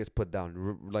everyone gets put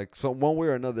down, like, so one way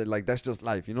or another. Like, that's just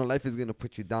life, you know. Life is gonna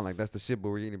put you down, like, that's the shit. But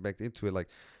we're getting back into it. Like,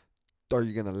 are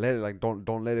you gonna let it, like,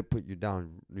 don't let it put you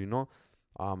down, you know?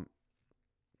 um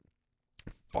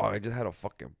Fuck, I just had a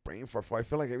fucking brain fart. I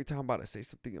feel like every time I'm about to say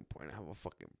something important, I have a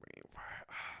fucking brain fart.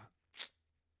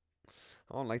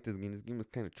 I don't like this game. This game is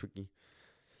kind of tricky.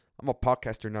 I'm a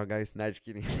podcaster now, guys. Nah, just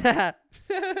kidding.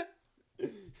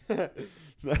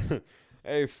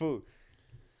 Hey, fool.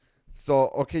 So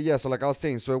okay, yeah. So like I was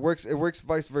saying, so it works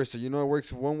vice versa. You know, it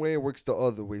works one way, it works the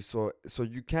other way. So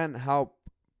you can't help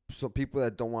so people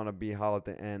that don't want to be helped,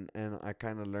 and I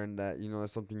kind of learned that, you know,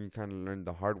 that's something you kind of learn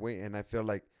the hard way, and I feel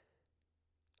like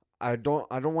I don't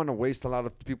want to waste a lot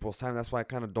of people's time. That's why I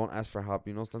kind of don't ask for help.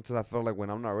 You know, sometimes I feel like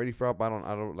when I'm not ready for help, I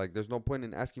don't like. There's no point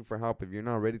in asking for help if you're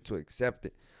not ready to accept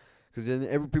it, because then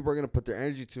every people are gonna put their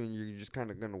energy to, it, and you're just kind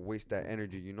of gonna waste that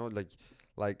energy. You know,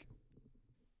 like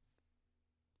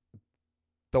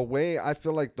the way I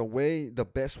feel like the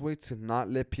best way to not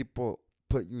let people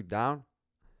put you down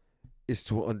is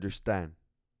to understand.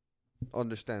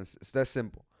 Understand. It's that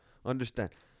simple.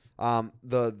 Understand.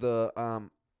 The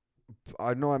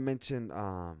I know I mentioned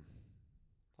I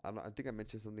think I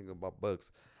mentioned something about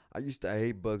bugs. I used to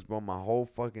hate bugs, bro, my whole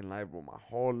fucking life, bro. My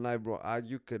whole life, bro.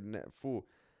 You could fool.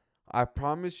 I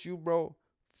promise you, bro.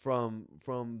 From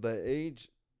the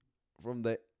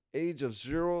age of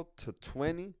 0 to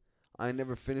 20, I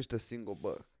never finished a single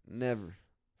book. Never.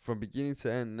 From beginning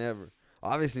to end, never.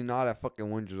 Obviously not at fucking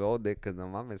 1 year old, because the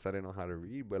mama said I didn't know how to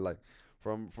read. But like,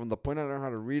 from the point I learned how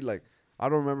to read, like, I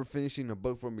don't remember finishing a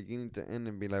book from beginning to end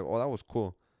and be like, oh, that was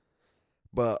cool.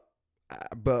 But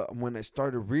but when I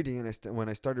started reading, and when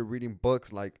I started reading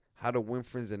books like How to Win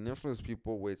Friends and Influence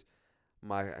People, which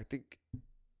my I think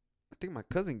my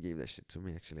cousin gave that shit to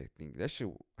me. Actually,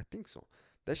 I think so.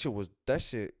 That shit was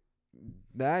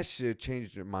that shit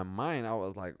changed my mind. I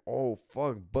was like, oh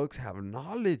fuck, books have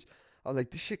knowledge. I was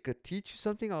like, this shit could teach you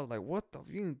something. I was like, what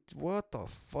the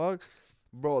fuck,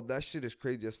 bro? That shit is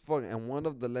crazy as fuck. And one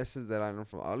of the lessons that I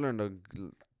learned,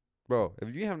 bro.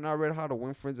 If you have not read How to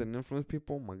Win Friends and Influence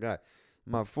People, my God,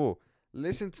 my fool.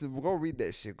 Go read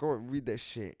that shit. Go read that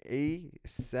shit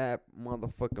ASAP,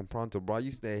 motherfucking pronto, bro. I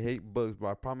used to hate books, bro.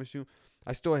 I promise you,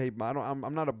 I still hate. But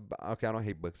I'm not okay. I don't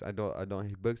hate books. I don't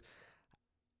hate books.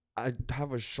 I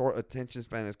have a short attention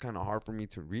span. It's kind of hard for me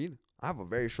to read. I have a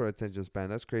very short attention span.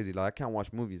 That's crazy. Like I can't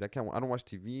watch movies. I don't watch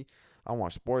TV. I don't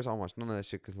watch sports. I don't watch none of that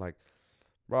shit. Cause like,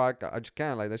 bro, I just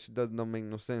can't. Like that shit doesn't make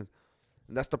no sense.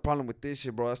 And that's the problem with this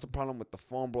shit, bro. That's the problem with the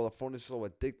phone, bro. The phone is so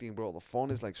addicting, bro. The phone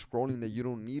is like scrolling that you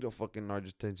don't need a fucking large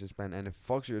attention span, and it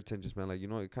fucks your attention span. Like, you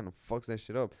know, it kind of fucks that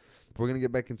shit up. But we're gonna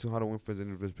get back into How to Win Friends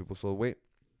and Influence People. So wait,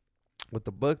 what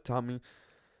the book taught me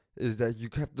is that you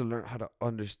have to learn how to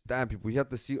understand people. You have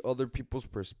to see other people's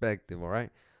perspective. All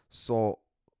right. So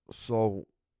so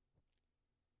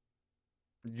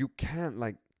you can't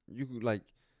like you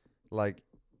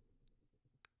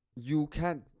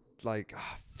can't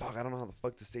fuck. I don't know how the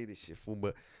fuck to say this shit, fool.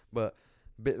 But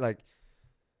like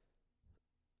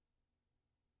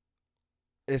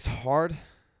it's hard,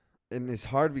 and it's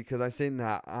hard because I say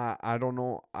that I don't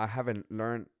know. I haven't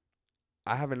learned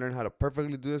how to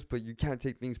perfectly do this, but you can't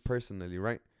take things personally,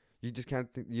 right? You just can't.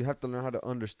 You have to learn how to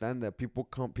understand that people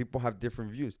have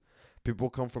different views.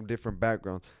 People come from different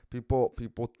backgrounds. People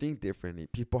think differently.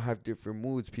 People have different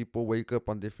moods. People wake up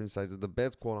on different sides of the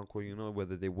bed, quote unquote. You know,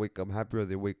 whether they wake up happy or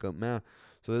they wake up mad.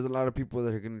 So there's a lot of people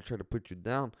that are gonna try to put you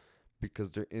down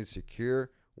because they're insecure.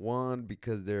 One,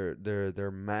 because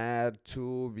they're mad.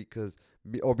 Two, because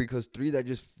three,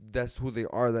 that's who they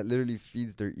are. That literally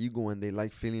feeds their ego, and they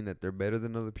like feeling that they're better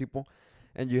than other people.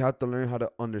 And you have to learn how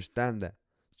to understand that.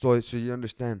 So you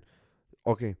understand,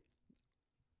 okay,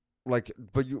 like,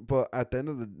 but at the end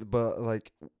of the, but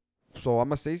like, so I'm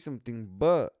gonna say something,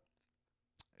 but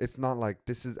it's not like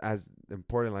this is as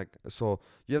important. Like, so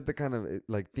you have to kind of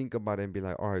like think about it and be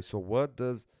like, all right, so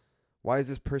why is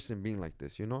this person being like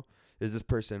this? You know, is this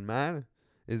person mad?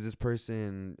 Is this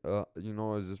person,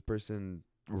 is this person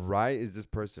right? Is this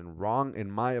person wrong? In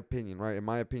my opinion, right? In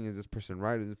my opinion, is this person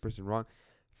right? Is this person wrong?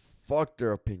 Fuck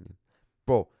their opinion,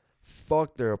 bro.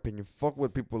 Fuck their opinion. Fuck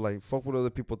what people like. Fuck what other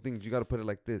people think. You gotta put it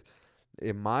like this.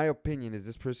 In my opinion, is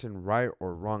this person right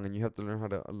or wrong? And you have to learn how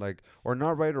to or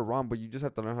not right or wrong, but you just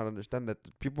have to learn how to understand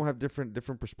that people have different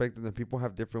perspectives, and people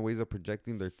have different ways of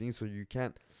projecting their things. So you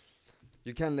can't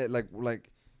let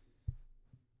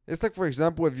it's like, for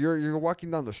example, if you're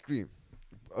walking down the street.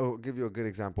 I'll give you a good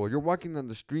example. You're walking down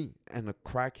the street and a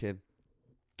crackhead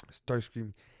starts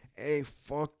screaming, "Hey,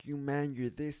 fuck you, man! You're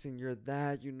this and you're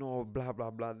that. You know, blah blah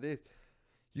blah. This."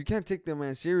 You can't take the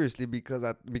man seriously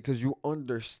because you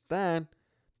understand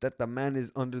that the man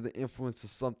is under the influence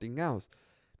of something else.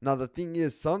 Now the thing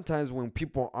is, sometimes when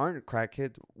people aren't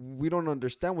crackheads, we don't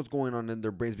understand what's going on in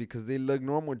their brains because they look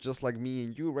normal, just like me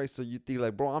and you, right? So you think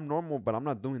like, bro, I'm normal, but I'm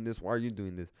not doing this. Why are you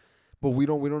doing this? But we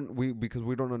because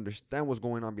we don't understand what's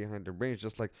going on behind their brains.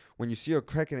 Just like when you see a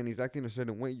crackhead and he's acting a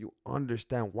certain way, you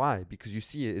understand why, because you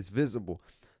see it, it's visible.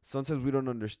 Sometimes we don't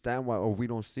understand why, or we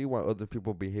don't see why other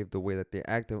people behave the way that they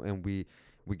act, and we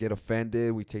get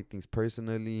offended, we take things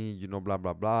personally, blah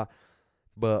blah blah.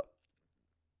 But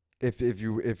if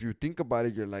you think about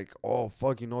it, you're like, oh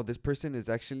fuck, this person is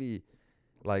actually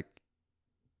like,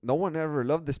 no one ever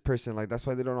loved this person. Like, that's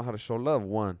why they don't know how to show love.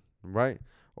 One, right?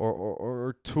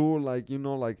 Or two, like,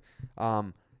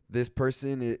 um this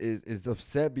person is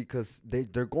upset because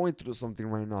they're going through something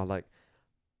right now. Like,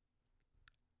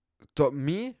 to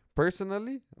me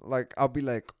personally, like, I'll be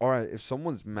like, all right, if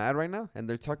someone's mad right now and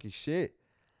they're talking shit,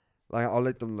 like, I'll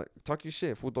let them, like, talk your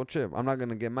shit, fool, don't trip. I'm not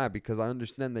gonna get mad because I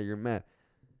understand that you're mad.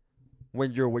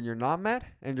 When you're not mad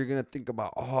and you're gonna think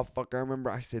about, oh fuck, I remember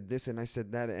I said this and I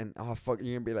said that, and oh fuck,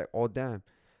 you're gonna be like, oh damn,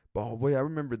 but oh wait, I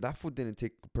remember that fool didn't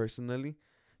take it personally.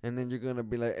 And then you're gonna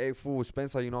be like, hey fool,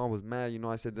 Spencer, I was mad,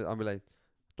 I said that. I'll be like,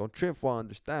 don't trip, fool, I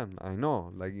understand, I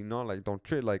know, like, like, don't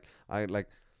trip, like, I like,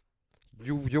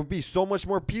 you'll be so much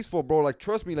more peaceful, bro, like,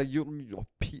 trust me, like,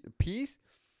 peace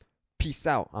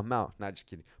out, I'm out, not just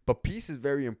kidding, but peace is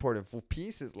very important, fool.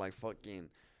 Peace is like fucking,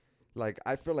 like,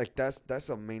 I feel like that's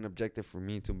a main objective for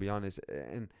me, to be honest.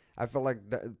 And I feel like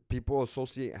that people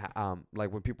associate,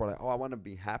 like, when people are like, oh, I want to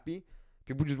be happy,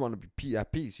 people just want to be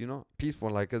at peace, peaceful,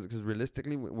 like, because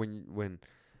realistically, when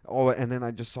oh, and then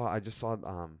I just saw this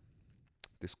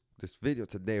video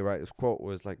today, right? This quote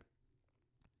was like,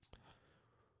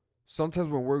 sometimes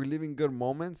when we're living good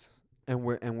moments, and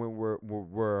when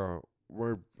we're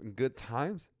in good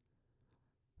times,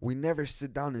 we never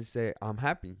sit down and say, I'm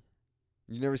happy.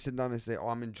 You never sit down and say, oh,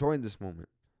 I'm enjoying this moment.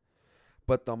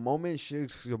 But the moment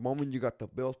you got the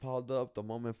bills piled up, the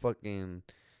moment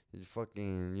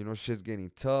shit's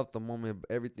getting tough, the moment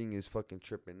everything is fucking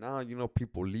tripping out,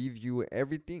 people leave you,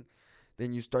 everything,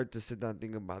 then you start to sit down and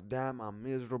think about, damn, I'm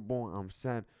miserable, I'm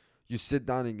sad. You sit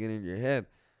down and get in your head.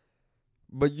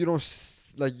 But you don't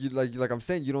like I'm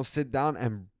saying, you don't sit down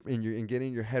and get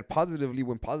in your head positively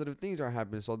when positive things are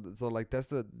happening. So like, that's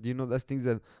things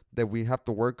that we have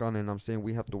to work on, and I'm saying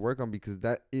we have to work on, because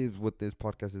that is what this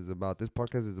podcast is about. This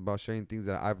podcast is about sharing things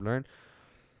that I've learned,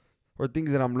 or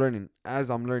things that I'm learning as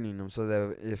I'm learning them, so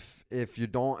that if you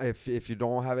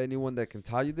don't have anyone that can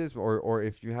tell you this, or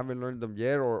if you haven't learned them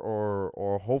yet,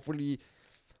 or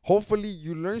hopefully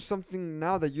you learn something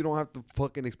now, that you don't have to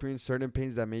fucking experience certain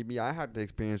pains that maybe I had to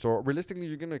experience. Or realistically,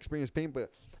 you're gonna experience pain,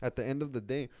 but at the end of the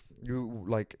day, you,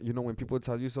 like, when people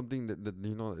tell you something that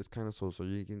it's kind of, so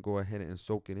you can go ahead and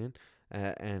soak it in,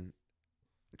 and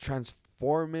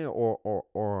transform it, or I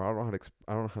don't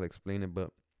know how to explain it,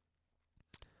 but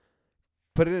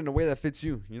put it in a way that fits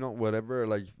you, whatever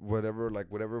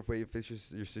way it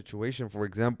fits your situation. For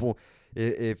example,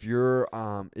 if you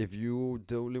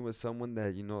dealing with someone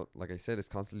that, like I said, is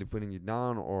constantly putting you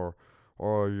down, or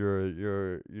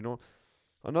you're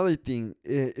another thing,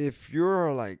 if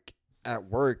you're like at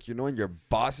work, and your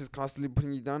boss is constantly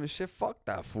putting you down and shit, fuck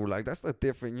that fool. Like, that's the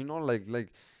different,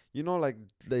 like,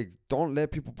 don't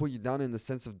let people put you down, in the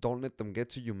sense of, don't let them get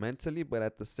to you mentally, but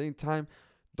at the same time,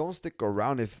 don't stick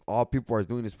around if all people are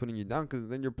doing is putting you down, because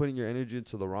then you're putting your energy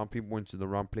into the wrong people, into the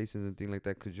wrong places, and things like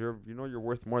that, because you're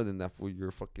worth more than that fool.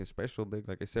 You're fucking special, big.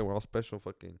 Like I said, we're all special.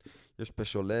 Fucking, you're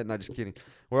special, led. Not just kidding.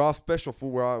 We're all special,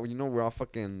 fool. We're all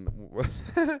fucking.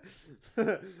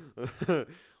 Well,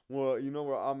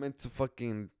 we're all meant to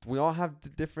fucking. We all have the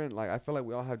different. Like, I feel like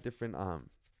we all have different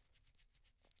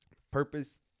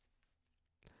purpose.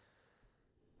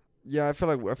 Yeah, I feel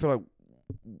like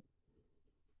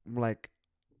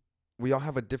we all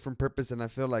have a different purpose, and I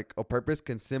feel like a purpose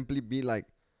can simply be like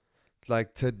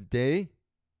today,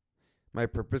 my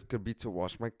purpose could be to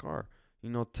wash my car.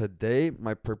 Today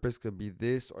my purpose could be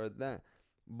this or that.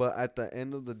 But at the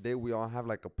end of the day, we all have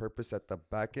like a purpose at the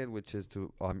back end, which is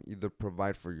to either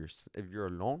provide for your, if you're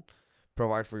alone,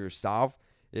 provide for yourself,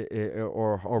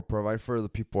 or provide for the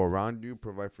people around you,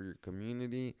 provide for your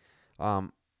community,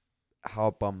 um,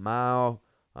 help them out.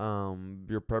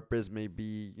 Your purpose may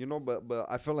be, but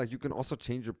I feel like you can also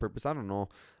change your purpose. I don't know.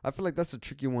 I feel like that's a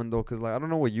tricky one though, cause like, I don't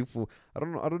know what you feel. I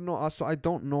don't know. Also, I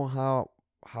don't know how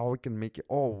I can make it.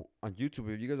 Oh, on YouTube.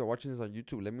 If you guys are watching this on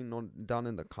YouTube, let me know down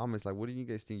in the comments. Like, what do you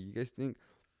guys think? You guys think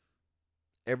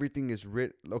everything is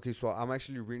written? Okay, so I'm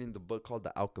actually reading the book called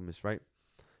The Alchemist, right?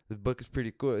 This book is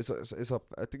pretty cool.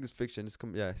 I think it's fiction.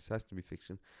 Yeah, it has to be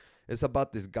fiction. It's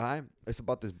about this guy. It's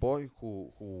about this boy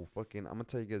who fucking. I'm gonna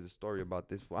tell you guys a story about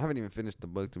this. I haven't even finished the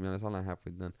book, to be honest. I'm not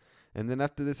halfway done. And then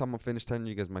after this, I'm gonna finish telling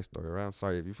you guys my story. Right? I'm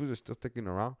sorry if you fools are still sticking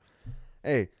around.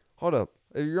 Hey, hold up.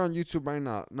 If you're on YouTube right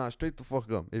now, straight the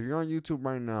fuck up. If you're on YouTube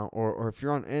right now, or if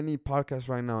you're on any podcast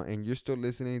right now and you're still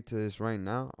listening to this right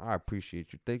now, I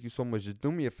appreciate you. Thank you so much. Just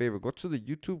do me a favor. Go to the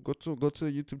YouTube. Go to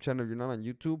the YouTube channel if you're not on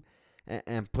YouTube,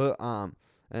 and put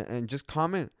and just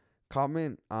comment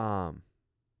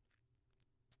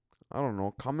I don't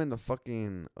know, comment a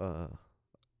fucking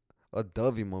a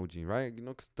dove emoji, right? You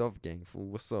know, 'cause Dove Gang, fool.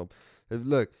 What's up?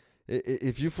 Look,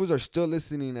 if you fools are still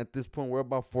listening at this point, we're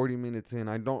about 40 minutes in.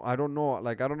 I don't know,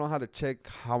 like I don't know how to check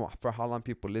how long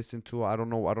people listen to. I don't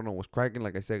know what's cracking.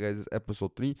 Like I said, guys, this is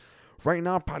episode 3. Right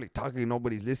now, I'm probably talking.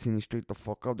 Nobody's listening straight the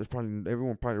fuck up. There's probably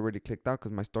everyone probably already clicked out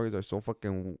because my stories are so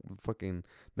fucking.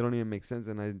 They don't even make sense,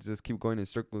 and I just keep going in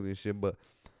circles and shit. But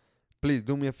please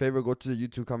do me a favor. Go to the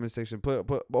YouTube comment section.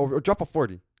 Or drop a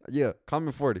 40. Yeah,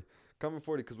 comment 40. Comment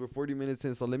 40 because we're 40 minutes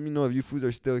in. So let me know if you fools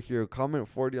are still here. Comment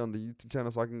 40 on the YouTube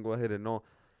channel so I can go ahead and know.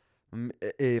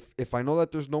 If I know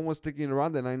that there's no one sticking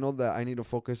around, then I know that I need to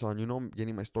focus on,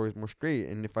 getting my stories more straight.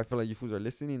 And if I feel like you fools are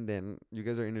listening, then you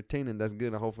guys are entertained, and that's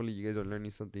good. And hopefully you guys are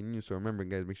learning something new. So remember,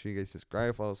 guys, make sure you guys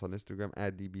subscribe. Follow us on Instagram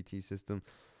at DBT System.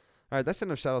 All right, that's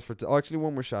enough shout outs for today. Oh, actually,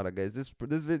 one more shout out, guys. This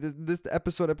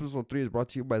episode 3 is brought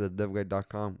to you by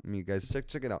TheDoveGuy.com. Me, guys,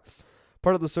 check it out.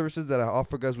 Part of the services that I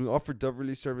offer, guys, we offer dove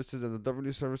release services, and the dove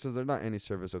release services are not any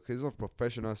service, okay? These are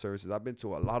professional services. I've been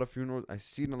to a lot of funerals. I've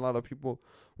seen a lot of people.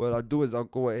 What I'll do is I'll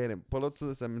go ahead and pull up to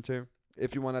the cemetery.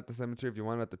 If you want at the cemetery, if you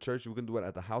want at the church, we can do it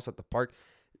at the house, at the park,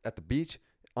 at the beach.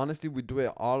 Honestly, we do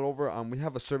it all over. We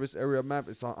have a service area map.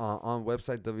 It's on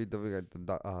website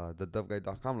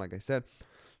www.thedoveguy.com, like I said.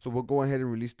 So we'll go ahead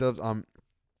and release doves.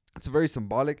 It's very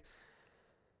symbolic.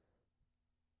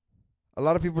 A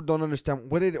lot of people don't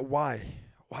understand why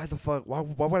the fuck, why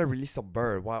would I release a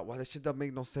bird? Why that shit that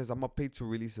make no sense? I'm not paid to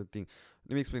release a thing.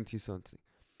 Let me explain to you something.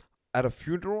 At a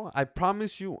funeral, I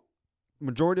promise you,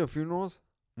 majority of funerals,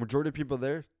 majority of people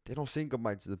there, they don't say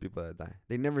goodbye to the people that die.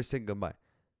 They never say goodbye.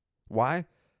 Why?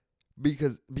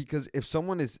 Because if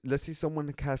someone let's say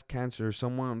someone has cancer,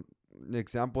 an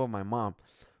example of my mom,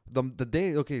 the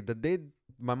day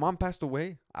my mom passed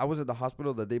away, I was at the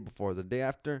hospital the day before. The day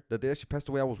that she passed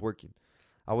away, I was working.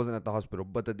 I wasn't at the hospital,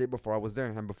 but the day before I was there.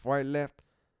 And before I left,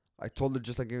 I told her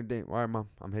just like every day, all right, mom,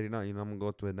 I'm heading out. I'm going to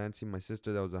go to a dance, see my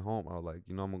sister that was at home. I was like,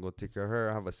 I'm going to go take care of her.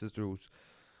 I have a sister who's,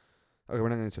 okay, we're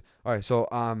not going to, all right. So,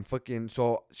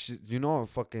 she,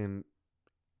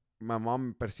 my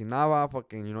mom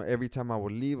persinaba, every time I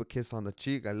would leave, a kiss on the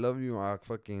cheek. I love you.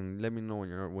 Let me know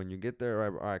when you get there.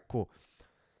 All right, cool.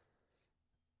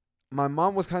 My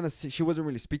mom was she wasn't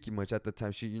really speaking much at the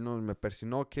time. She, me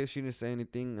persinó, kiss. She didn't say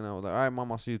anything. And I was like, all right,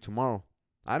 mom, I'll see you tomorrow.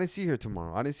 I didn't see her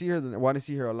tomorrow. I didn't see her. I didn't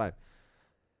see her alive.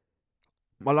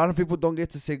 A lot of people don't get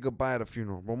to say goodbye at a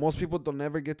funeral. But most people don't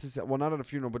ever get to say, well, not at a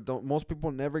funeral, but most people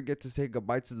never get to say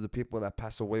goodbye to the people that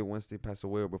pass away once they pass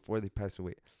away or before they pass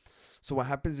away. So what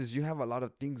happens is you have a lot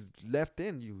of things left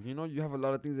in you. You have a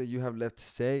lot of things that you have left to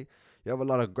say. You have a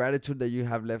lot of gratitude that you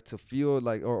have left to feel,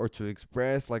 like, or to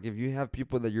express. Like, if you have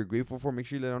people that you're grateful for, make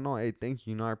sure you let them know, hey, thank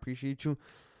you. I appreciate you.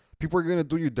 People are gonna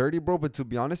do you dirty, bro. But to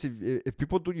be honest, if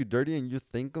people do you dirty and you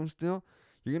thank them still,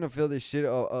 you're gonna feel this shit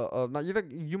not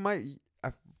you might,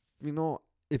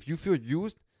 if you feel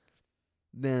used,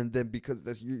 then because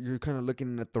you're kind of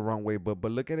looking at the wrong way. But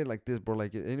look at it like this, bro.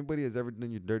 Like, if anybody has ever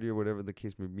done you dirty or whatever the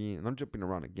case may be, and I'm jumping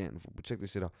around again, but check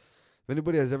this shit out. If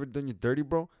anybody has ever done you dirty,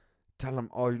 bro, tell them,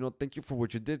 oh, thank you for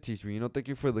what you did teach me. Thank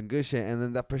you for the good shit. And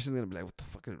then that person's gonna be like, what the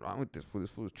fuck is wrong with this fool? This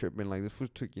fool's tripping. Like, this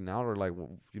fool's tweaking out, or like,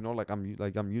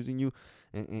 I'm using you,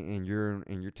 and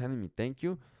you're telling me thank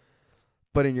you.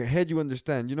 But in your head, you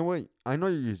understand. You know what? I know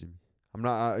you're using me. I'm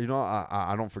not.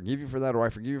 I don't forgive you for that, or I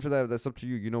forgive you for that. That's up to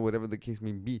you. Whatever the case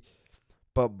may be.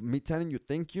 But me telling you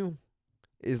thank you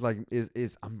is like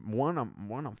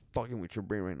I'm fucking with your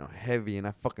brain right now, heavy, and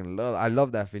I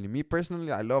love that feeling. Me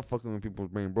personally, I love fucking with people's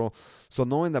brain, bro. So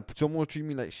knowing that someone will treat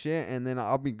me like shit, and then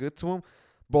I'll be good to them,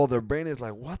 bro, their brain is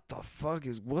like, what the fuck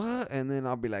is what? And then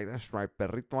I'll be like, that's right,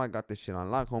 perrito, I got this shit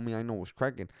on lock, homie. I know what's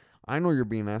cracking. I know you're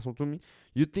being an asshole to me.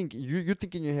 You think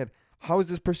in your head, how is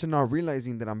this person not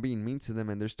realizing that I'm being mean to them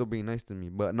and they're still being nice to me?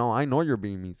 But no, I know you're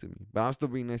being mean to me, but I'm still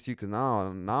being nice to you because now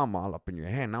I'm all up in your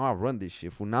head. Now I run this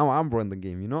shit. Fool. Now I'm running the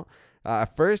game.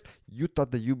 At first, you thought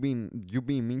that you being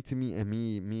mean to me and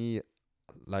me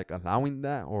like allowing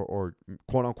that or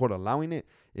quote unquote allowing it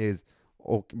is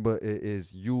okay, but it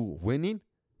is you winning.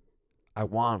 I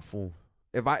won, fool.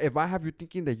 If I have you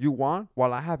thinking that you won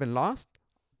while I haven't lost,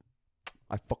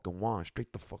 I fucking won.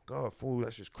 Straight the fuck up, fool.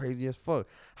 That's just crazy as fuck.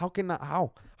 How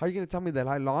are you gonna tell me that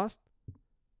I lost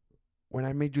when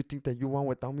I made you think that you won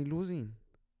without me losing?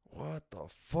 What the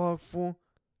fuck, fool?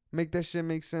 Make that shit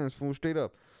make sense, fool. Straight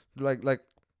up, like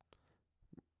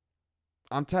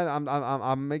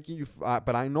I'm making you.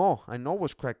 But I know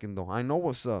what's cracking though. I know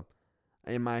what's up.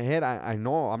 In my head, I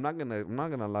know I'm not gonna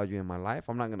allow you in my life.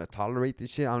 I'm not gonna tolerate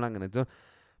this shit. I'm not gonna do.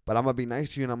 But I'm going to be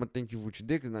nice to you and I'm going to thank you for what you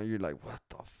did. Because now you're like, what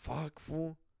the fuck,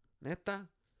 fool? Neta?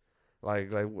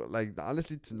 Like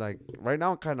honestly, right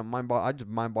now, I'm kind of I just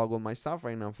mind boggle myself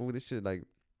right now, fool. This shit, like,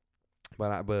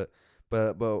 But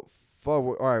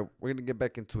all right, we're gonna get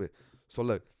back into it. So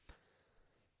look,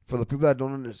 for the people that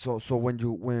don't understand, so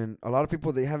when a lot of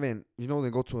people they haven't, they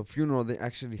go to a funeral, they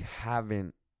actually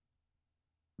haven't,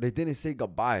 they didn't say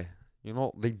goodbye.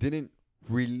 They didn't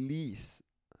release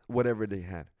whatever they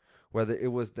had, whether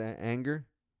it was the anger,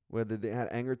 whether they had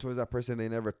anger towards that person, they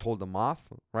never told them off,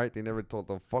 right? They never told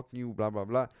them fuck you, blah blah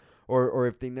blah, or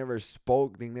if they never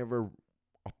spoke, they never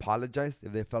apologized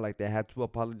if they felt like they had to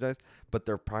apologize, but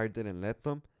their pride didn't let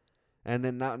them. And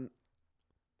then now,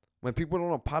 when people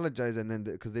don't apologize, and then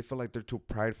because they feel like they're too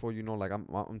prideful, like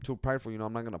I'm too prideful,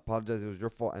 I'm not gonna apologize. It was your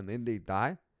fault, and then they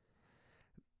die.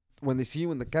 When they see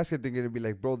you in the casket, they're gonna be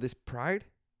like, bro, this pride,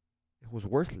 it was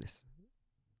worthless.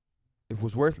 It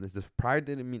was worthless. This pride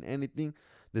didn't mean anything.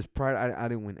 This pride, I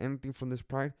didn't win anything from this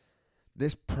pride.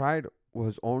 This pride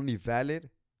was only valid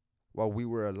while we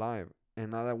were alive.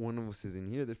 And now that one of us is in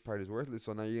here, this pride is worthless.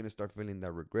 So now you're gonna start feeling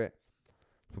that regret.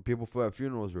 So people feel at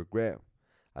funerals regret.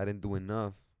 I didn't do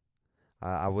enough.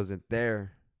 I wasn't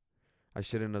there. I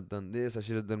shouldn't have done this. I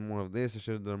should have done more of this. I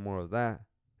should have done more of that.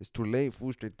 It's too late,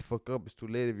 fool. Straight the fuck up. It's too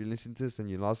late. If you listen to this and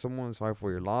you lost someone, sorry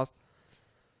for your loss.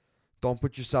 Don't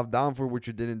put yourself down for what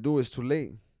you didn't do. It's too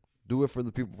late. Do it for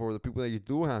the people that you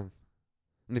do have.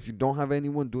 And if you don't have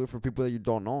anyone, do it for people that you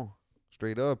don't know.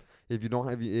 Straight up. If you don't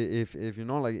have, if you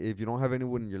know, like, if you don't have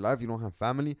anyone in your life, you don't have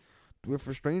family, do it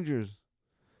for strangers.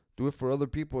 Do it for other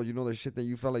people. The shit that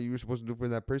you felt like you were supposed to do for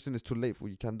that person is too late, fool.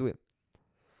 You can't do it.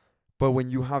 But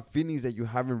when you have feelings that you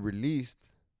haven't released,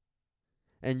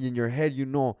 and in your head,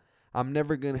 I'm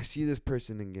never going to see this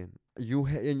person again.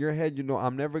 In your head,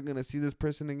 I'm never going to see this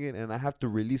person again, and I have to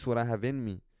release what I have in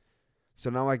me.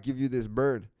 So now I give you this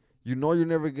bird. You're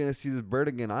never going to see this bird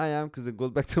again. I am, because it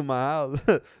goes back to my house,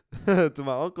 to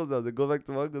my uncle's house. It goes back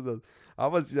to my uncle's house. I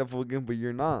want to see that fool again, but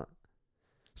you're not.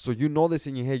 So this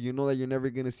in your head. You know that you're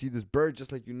never going to see this bird,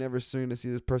 just like you're never going to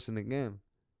see this person again.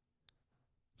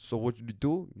 So what you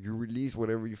do, you release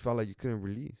whatever you felt like you couldn't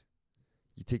release.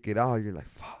 You take it out, you're like,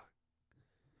 fuck.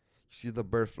 You see the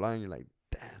bird flying, you're like,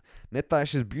 damn. Neta, that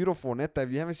shit's beautiful. Neta,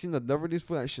 if you haven't seen the dove release,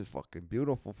 fool, that shit's fucking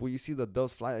beautiful. Fool, you see the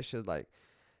doves fly, that shit's like,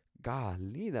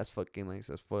 golly, that's fucking nice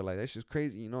as fuck. Like, that shit's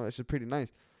crazy, that shit's pretty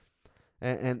nice.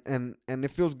 And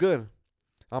it feels good.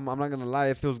 I'm not gonna lie,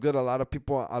 it feels good. A lot of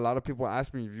people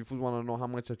ask me if you want to know how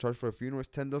much I charge for a funeral. It's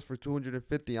 $10 for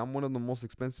 250. I'm the most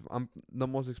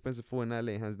expensive fool in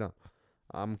LA, hands down.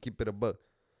 I'm keep it a buck.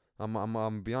 I'm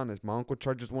gonna be honest. My uncle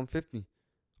charges $150,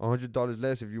 $100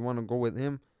 less. If you want to go with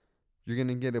him, you're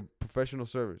gonna get a professional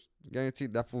service.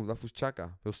 Guaranteed. That fool's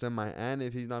chaka. He'll send my aunt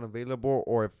if he's not available,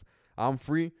 or if I'm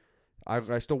free.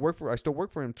 I still work for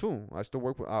him too.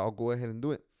 I'll go ahead and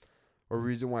do it. Or the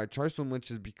reason why I charge so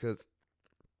much is because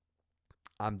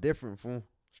I'm different, fool.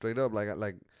 Straight up,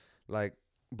 like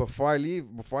before I leave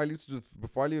a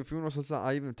funeral, sometimes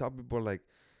I even tell people, like,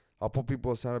 I'll put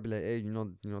people aside. I'll be like, hey,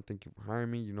 thank you for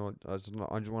hiring me. I just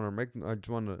want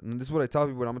to. And this is what I tell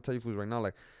people. I'm gonna tell you fools right now.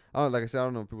 Like I said, I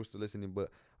don't know if people still listening, but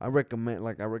I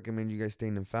recommend you guys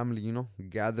staying in family.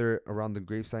 Gather around the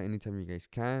gravesite anytime you guys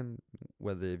can.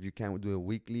 Whether if you can't do it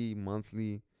weekly,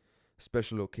 monthly,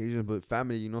 special occasions, but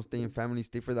family. Stay in family.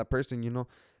 Stay for that person. You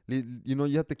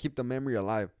have to keep the memory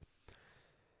alive.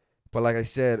 But like I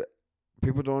said,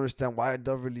 people don't understand why a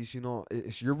dove release.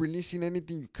 If you're releasing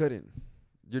anything, you couldn't.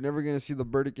 You're never going to see the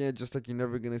bird again, just like you're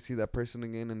never going to see that person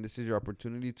again. And this is your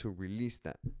opportunity to release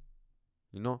that.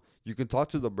 You can talk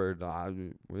to the bird.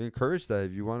 We encourage that.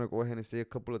 If you want to go ahead and say a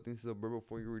couple of things to the bird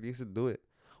before you release it, do it.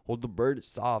 Hold the bird. It's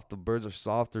soft. The birds are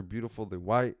soft. They're beautiful. They're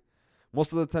white.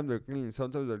 Most of the time, they're clean.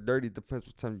 Sometimes they're dirty. Depends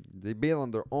what time they bathe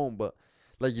on their own. But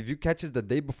like, if you catch it the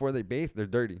day before they bathe, they're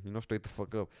dirty. Straight the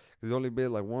fuck up. Because they only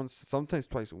bathe like once, sometimes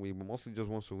twice a week, but mostly just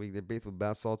once a week. They bathe with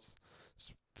bath salts.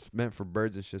 It's meant for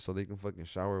birds and shit, so they can fucking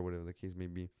shower or whatever the case may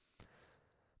be.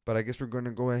 But I guess we're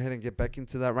gonna go ahead and get back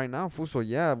into that right now, fool. So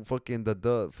yeah,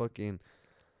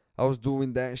 I was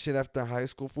doing that shit after high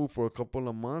school, fool, for a couple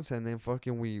of months, and then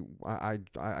I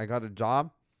got a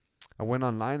job. I went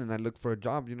online and I looked for a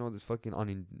job. This fucking I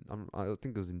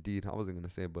think it was Indeed. I wasn't gonna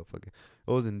say it, but fucking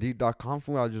it was Indeed.com,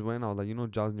 fool. I just went. I was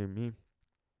like, jobs near me.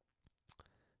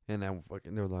 And then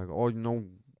they were like, oh,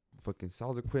 fucking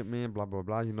sales equipment, blah blah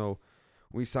blah.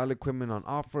 We sell equipment on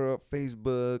offer,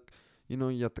 Facebook. You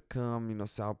have to come,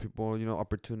 sell people,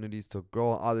 opportunities to grow,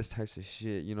 all this types of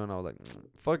shit. And I was like,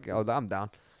 fuck it, I'm down.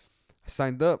 I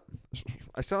signed up.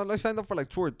 I signed up for like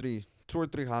two or three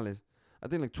holidays. I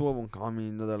think like two of them called me.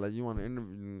 They're like, you want to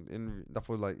interview? That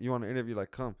was like, you want to interview?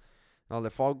 Like, come. And I was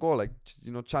like, if I'll go, like,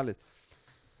 challenge.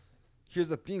 Here's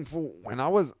the thing, fool. When I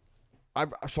was, I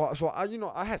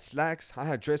had slacks. I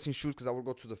had dressing shoes because I would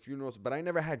go to the funerals, but I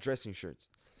never had dressing shirts.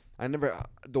 I never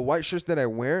the white shirts that I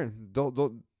wear.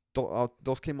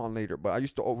 Those came on later. But I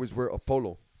used to always wear a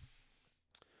polo.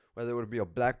 Whether it would be a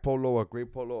black polo, a gray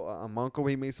polo. My uncle,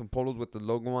 he made some polos with the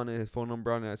logo on it, his phone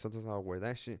number on it. Sometimes I would wear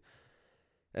that shit.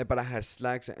 But I had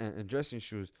slacks and dressing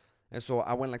shoes. And so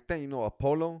I went like that, a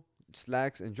polo,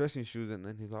 slacks, and dressing shoes. And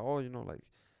then he's like, oh, like,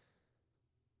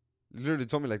 literally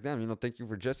told me like, damn, thank you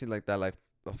for dressing like that. Like,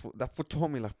 that fool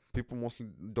told me, like, people mostly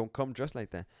don't come dressed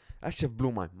like that. That shit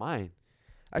blew my mind.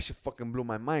 That shit fucking blew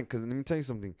my mind. Because let me tell you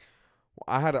something.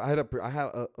 I had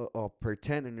a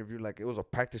pretend interview, like it was a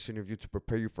practice interview to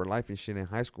prepare you for life and shit in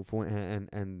high school, fool.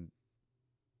 And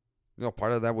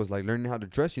part of that was like learning how to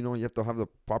dress. You have to have the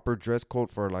proper dress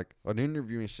code for like an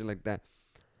interview and shit like that.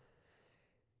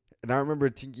 And I remember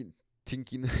thinking,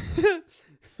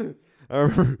 I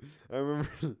remember, I remember,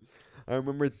 I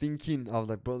remember thinking, I was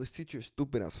like, bro, this teacher is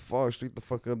stupid as fuck. Straight the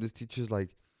fuck up. This teacher's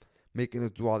like making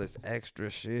us do all this extra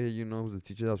shit. It was the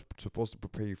teacher that was supposed to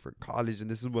prepare you for college.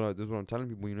 And this is what I'm telling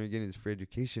people. You're getting this free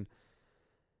education.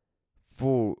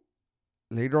 For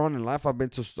later on in life, I've been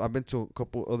to a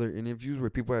couple other interviews where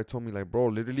people had told me like, bro,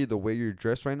 literally the way you're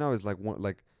dressed right now is like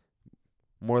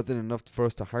more than enough for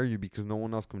us to hire you because no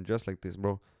one else can dress like this,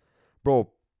 bro.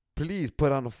 Bro, please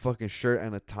put on a fucking shirt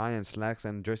and a tie and slacks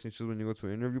and dressing shoes when you go to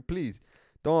an interview. Please.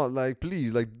 Don't,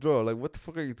 please, bro, what the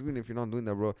fuck are you doing if you're not doing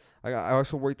that, bro? I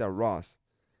also worked at Ross.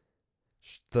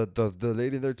 The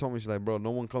lady there told me, she's like, bro,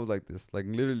 no one comes like this. Like,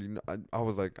 literally, I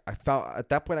was like, at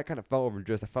that point, I kind of felt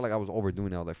overdressed. I felt like I was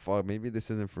overdoing it. I was like, fuck, maybe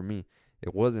this isn't for me.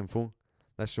 It wasn't, fool.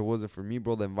 That shit wasn't for me,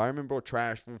 bro. The environment, bro,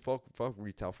 trash, fool. Fuck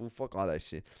retail, fool. Fuck all that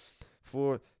shit.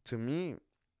 To me,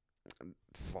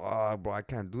 fuck, bro, I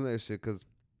can't do that shit because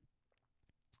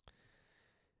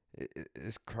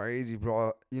it's crazy,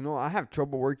 bro. I have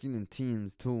trouble working in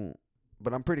teams, too.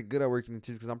 But I'm pretty good at working in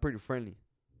teams because I'm pretty friendly.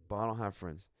 But I don't have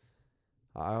friends.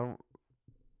 I don't.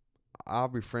 I'll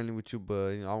be friendly with you, but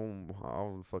I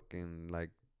won't fucking like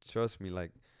trust me.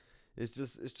 Like it's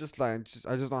just like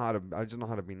I just know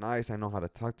how to be nice. I know how to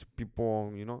talk to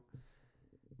people.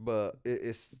 But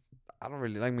it's I don't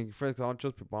really like making friends 'cause I don't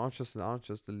trust people. I don't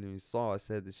trust the living soul. I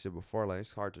said this shit before. Like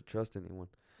it's hard to trust anyone.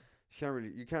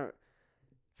 You can't.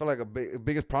 I feel like a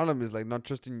biggest problem is like not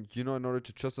trusting. In order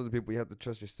to trust other people, you have to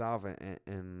trust yourself,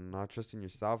 and not trusting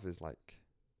yourself is like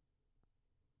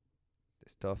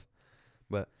it's tough.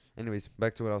 But anyways,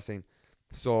 back to what I was saying.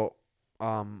 So,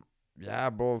 yeah,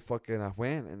 bro, fucking I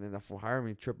went and then that fool hired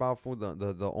me. Trip out fool.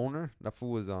 The owner, that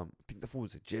fool was I think the fool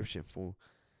was Egyptian fool.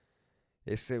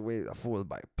 They said wait, that fool was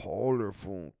bipolar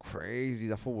fool, crazy.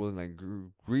 That fool was like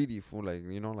greedy fool, like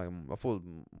like that fool was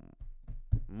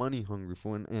money hungry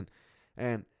fool,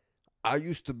 and I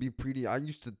used to be pretty. I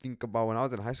used to think about when I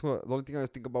was in high school. The only thing I was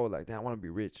thinking about was like, damn, I want to be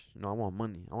rich. I want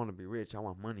money. I want to be rich. I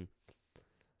want money.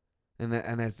 And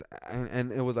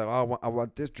it was like, oh, I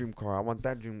want this dream car. I want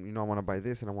that dream. I want to buy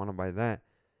this and I want to buy that.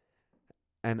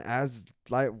 And as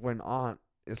life went on,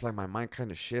 it's like my mind kind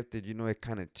of shifted. It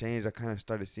kind of changed. I kind of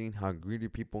started seeing how greedy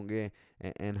people get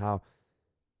and how,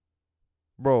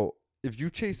 bro, if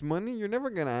you chase money, you're never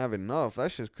gonna have enough.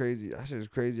 That's just crazy. That's just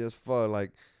crazy as fuck.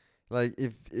 Like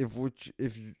if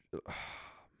you,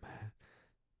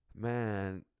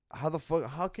 man, how the fuck?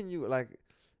 How can you like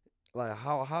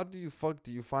how do you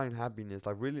find happiness?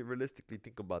 Like really realistically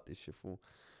think about this shit, fool.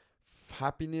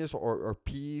 Happiness or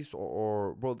peace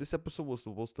or bro, this episode was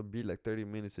supposed to be like 30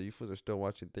 minutes, so you fools are still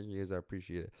watching. Thank you guys, I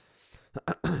appreciate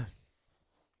it.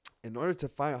 In order to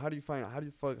find how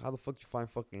the fuck you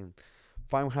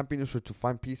find happiness or to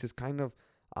find peace is kind of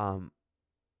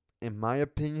in my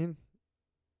opinion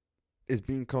is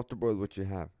being comfortable with what you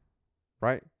have,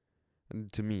 right?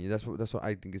 And to me, that's what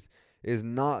I think is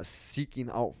not seeking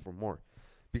out for more,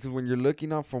 because when you're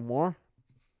looking out for more,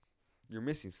 you're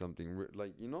missing something.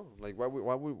 Like like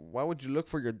why would you look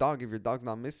for your dog if your dog's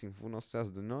not missing? Who knows else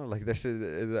to know? Like that shit,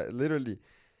 that literally,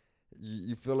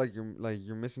 you feel like you're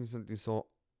missing something. So,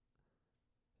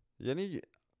 any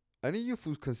of you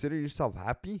fools consider yourself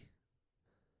happy?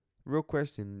 Real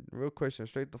question,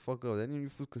 straight the fuck up. Any of you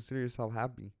fools consider yourself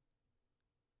happy?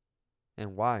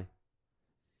 And why?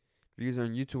 If you guys are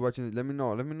on YouTube watching it, let me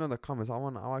know. Let me know in the comments.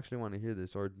 I actually want to hear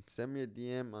this. Or send me a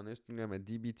DM on Instagram at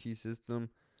DBT System.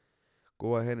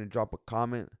 Go ahead and drop a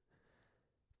comment.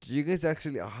 Do you guys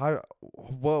actually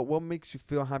what makes you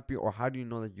feel happy, or how do you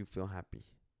know that you feel happy?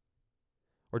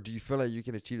 Or do you feel like you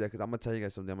can achieve that? Because I'm gonna tell you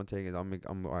guys something.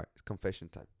 All right. It's confession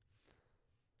time.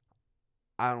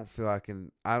 I don't feel I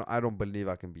can. I don't believe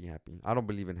I can be happy. I don't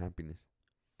believe in happiness.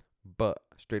 But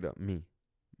straight up, me,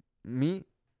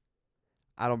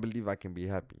 I don't believe I can be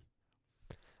happy.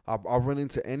 I'll run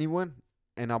into anyone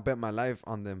and I'll bet my life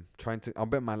on them I'll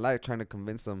bet my life trying to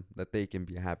convince them that they can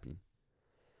be happy.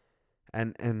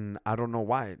 And I don't know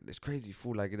why. It's crazy,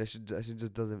 fool. Like that shit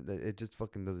just doesn't. It just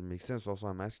fucking doesn't make sense. Also,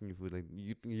 I'm asking you, fool. Like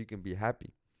you think you can be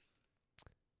happy?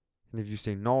 And if you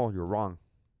say no, you're wrong.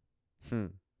 You're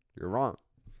wrong.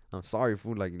 I'm sorry,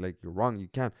 fool. Like you're wrong. You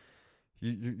can't.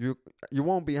 You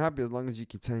won't be happy as long as you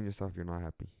keep telling yourself you're not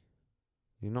happy.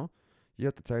 You know, you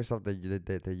have to tell yourself that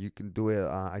you can do it.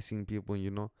 I seen people.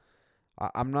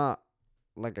 I'm not,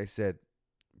 like I said.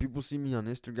 People see me on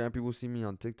Instagram. People see me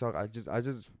on TikTok. I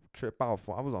just trip out.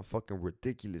 For I was on fucking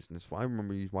ridiculousness. I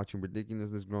remember you watching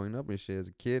ridiculousness growing up and shit as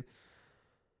a kid.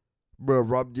 Bro,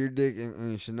 Rob Deer Dick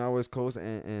and Chanel West Coast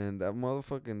and that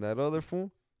motherfucking that other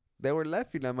fool. They were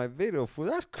laughing at my video, fool.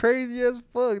 That's crazy as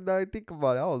fuck. Now I think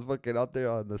about it. I was fucking out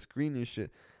there on the screen and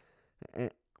shit.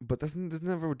 But that's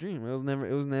never a dream. It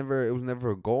was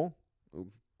never a goal.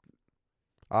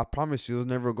 I promise you, it was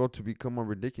never a goal to become a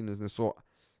ridiculousness. So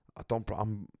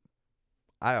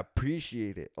I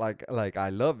appreciate it. Like I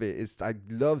love it. I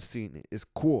love seeing it. It's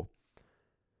cool.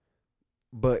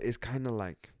 But it's kind of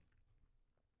like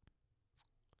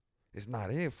it's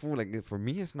not it, fool. Like for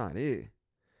me, it's not it.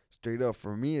 Straight up,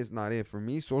 for me, it's not it. For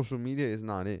me, social media is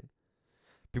not it.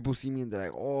 People see me and they're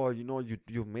like, oh,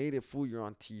 you made it, fool. You're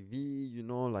on TV,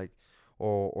 like,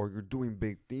 or you're doing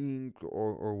big things,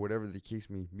 or whatever the case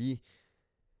may be.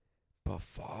 But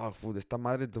fuck, fool, esta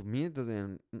madre to me it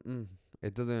doesn't.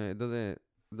 It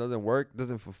doesn't work.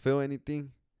 Doesn't fulfill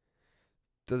anything.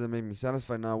 Doesn't make me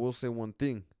satisfied. Now I will say one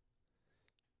thing.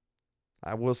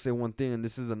 And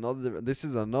this is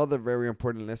another very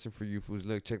important lesson for you fools.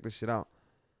 Look, check this shit out.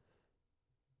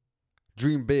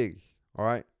 Dream big, all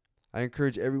right? I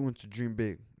encourage everyone to dream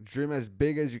big. Dream as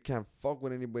big as you can. Fuck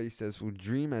what anybody says. Fool.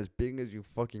 Dream as big as you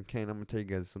fucking can. I'm gonna tell you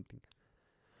guys something.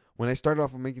 When I started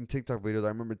off with making TikTok videos, I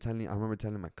remember telling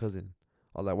my cousin,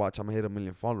 I was like, watch, I'm gonna hit 1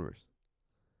 million followers.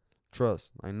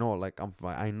 Trust. I know, like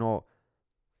I know.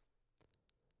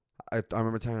 I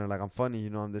remember telling her like I'm funny,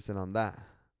 I'm this and I'm that.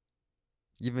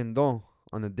 Even though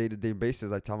on a day-to-day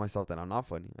basis, I tell myself that I'm not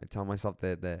funny. I tell myself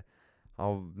that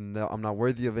I'm not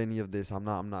worthy of any of this. I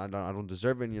don't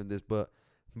deserve any of this.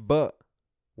 But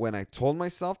when I told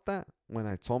myself that,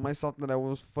 I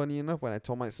was funny enough, when I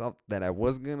told myself that I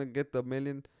was gonna get the 1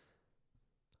 million,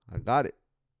 I got it.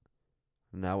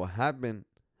 Now what happened?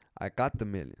 I got the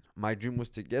 1 million. My dream was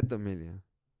to get the 1 million.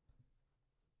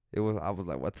 I was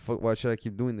like, what the fuck? Why should I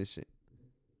keep doing this shit?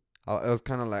 It was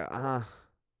kind of like,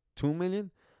 2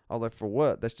 million? I was like, for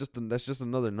what? That's just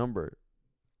another number.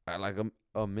 I like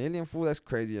a million, fool. That's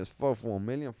crazy as fuck. For 1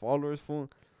 million followers, fool.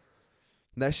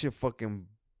 That shit fucking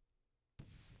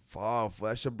fuck.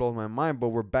 That shit blows my mind. But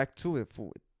we're back to it,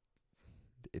 fool.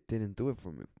 It didn't do it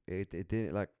for me. It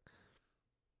didn't like.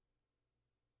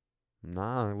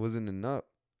 Nah, it wasn't enough.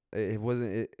 It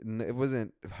wasn't. It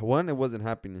wasn't. One, it wasn't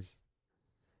happiness.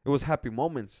 It was happy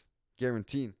moments,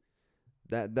 guaranteed.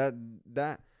 That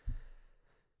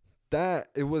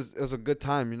it was a good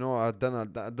time. I've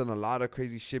done a lot of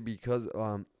crazy shit because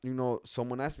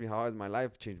someone asked me how has my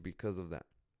life changed because of that.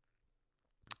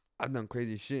 I've done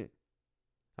crazy shit.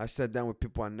 I've sat down with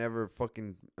people I've never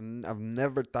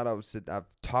thought I would sit. I've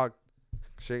talked,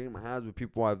 shaking my hands with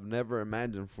people I've never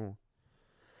imagined for.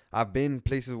 I've been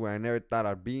places where I never thought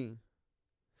I'd be.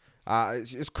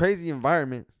 It's crazy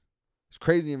environment. It's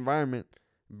crazy environment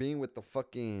being with the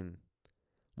fucking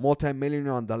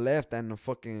multi-millionaire on the left and the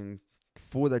fucking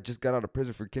fool that just got out of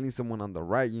prison for killing someone on the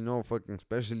right, fucking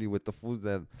especially with the fools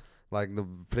that, like, the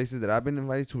places that I've been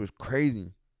invited to is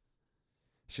crazy.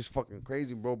 It's just fucking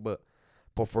crazy, bro. But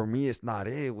for me, it's not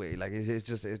it, way. Like, it's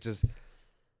just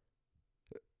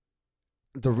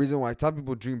the reason why I tell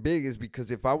people dream big is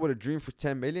because if I would have dreamed for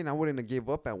 10 million, I wouldn't have gave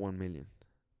up at 1 million.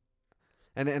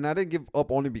 And I didn't give up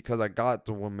only because I got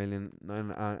to 1 million.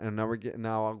 And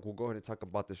now we'll go ahead and talk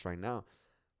about this right now.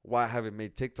 Why I haven't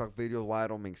made TikTok videos, why I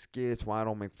don't make skits, why I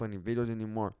don't make funny videos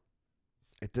anymore.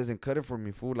 It doesn't cut it for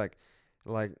me, fool. Like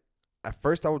at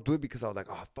first I would do it because I was like,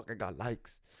 oh fuck, I got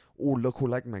likes. Oh, look who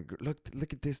liked my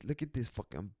look at this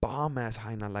fucking bomb ass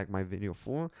hyena like my video,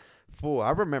 fool. I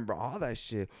remember all that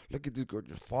shit. Look at this girl,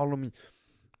 just follow me.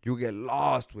 You get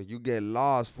lost,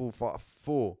 fool.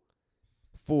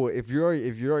 Fool. If you're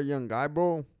a young guy,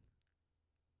 bro.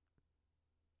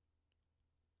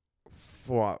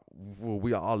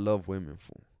 We all love women,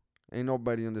 fool. Ain't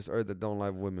nobody on this earth that don't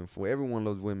love women, fool. Everyone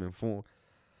loves women, fool.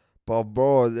 But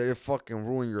bro, they fucking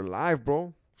ruin your life,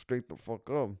 bro. Straight the fuck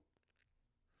up.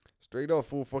 Straight up,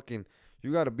 fool. Fucking,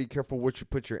 you gotta be careful what you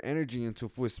put your energy into,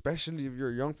 fool. Especially if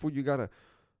you're a young fool, you gotta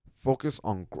focus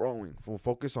on growing, fool.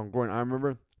 Focus on growing. I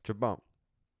remember, trip out.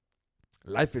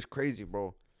 Life is crazy,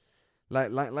 bro.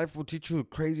 Like life will teach you the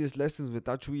craziest lessons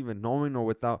without you even knowing or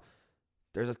without.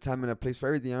 There's a time and a place for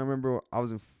everything. I remember I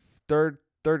was in third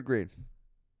grade,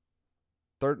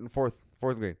 third and fourth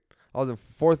grade. I was in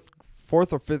fourth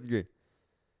or fifth grade.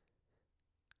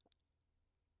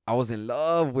 I was in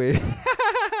love with.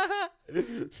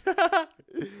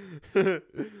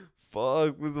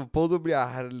 Fuck, was supposed to be.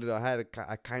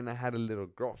 I kind of had a little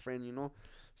girlfriend, you know.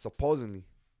 Supposedly,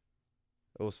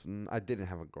 it was. I didn't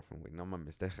have a girlfriend. Wait, not my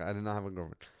mistake. I did not have a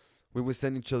girlfriend. We would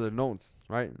send each other notes,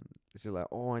 right? She's like,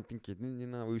 "Oh, I think you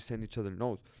know." We would send each other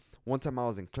notes. One time I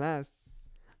was in class,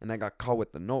 and I got caught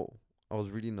with the note. I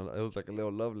was reading. It was like a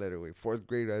little love letter. Wait, fourth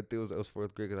grade. I think it was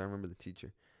fourth grade because I remember the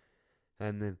teacher.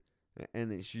 And then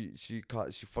she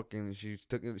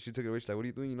took it away. She's like, "What are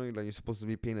you doing? You know, you're supposed to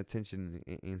be paying attention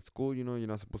in school. You know, you're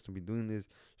not supposed to be doing this."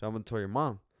 So I'm gonna tell your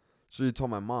mom. So you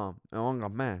told my mom, and mom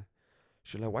got mad.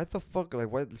 She's like, "Why the fuck?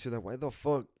 Like, why?" She's like, "Why the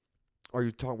fuck are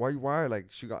you talking? Why? Like,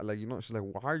 she got like, you know." She's like,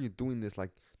 "Why are you doing this?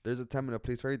 Like, there's a time and a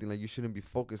place for everything. Like, you shouldn't be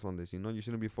focused on this. You know, you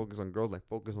shouldn't be focused on girls. Like,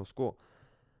 focus on school."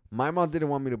 My mom didn't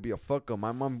want me to be a fucker.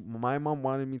 My mom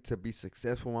wanted me to be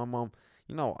successful. My mom,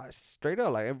 you know, straight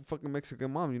up like every fucking Mexican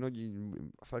mom, you know,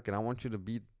 you fucking, I want you to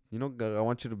be, you know, I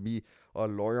want you to be a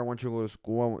lawyer. I want you to go to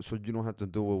school, so you don't have to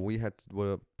do what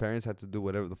our parents had to do,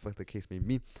 whatever the fuck the case may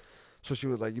be. So she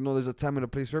was like, you know, there's a time and a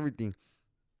place for everything.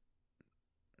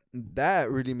 That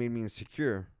really made me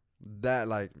insecure. That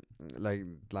like,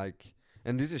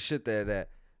 and this is shit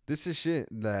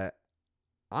that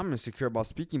I'm insecure about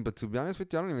speaking, but to be honest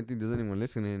with you, I don't even think there's anyone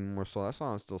listening anymore. So that's why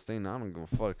I'm still saying I don't give a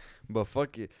fuck. But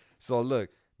fuck it. So look,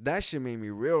 that shit made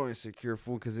me real insecure,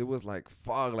 fool, because it was like,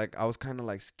 fuck, like I was kind of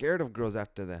like scared of girls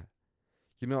after that.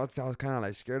 You know, I was kind of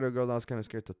like scared of girls. I was kind of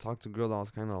scared to talk to girls. I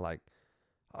was kind of like,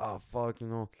 oh, fuck, you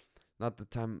know, not the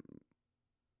time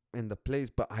and the place,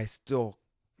 but I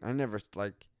never,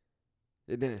 like,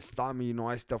 it didn't stop me, you know,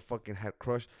 I still fucking had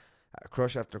crush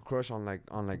after crush on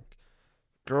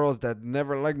girls that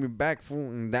never liked me back,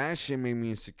 fool, and that shit made me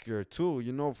insecure too.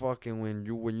 You know, fucking when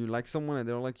you like someone and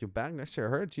they don't like you back, that shit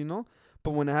hurts, you know.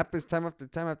 But when it happens time after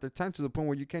time after time to the point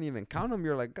where you can't even count them,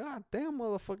 you're like, God damn,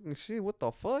 motherfucking shit, what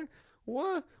the fuck?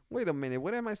 What? Wait a minute,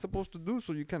 what am I supposed to do?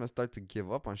 So you kind of start to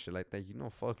give up on shit like that. You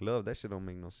know, fuck love, that shit don't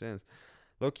make no sense.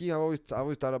 Low key, I always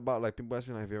thought about like people ask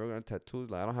me like, have you ever gotten tattoos?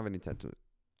 Like I don't have any tattoos.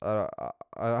 I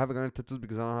haven't gotten tattoos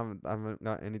because I haven't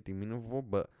got anything meaningful,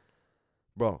 but.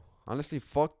 Bro, honestly,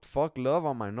 fuck love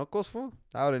on my knuckles, fool.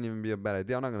 That wouldn't even be a bad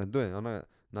idea. I'm not gonna do it.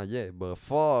 Not yet. But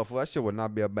fuck, fool, that shit would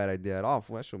not be a bad idea at all,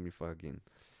 fool. That shit would be fucking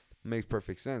makes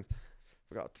perfect sense.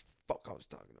 Forgot what the fuck I was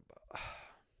talking about.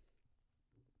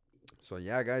 So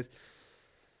yeah, guys,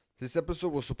 this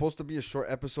episode was supposed to be a short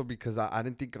episode because I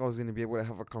didn't think I was gonna be able to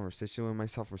have a conversation with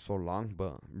myself for so long.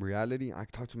 But in reality, I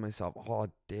talk to myself all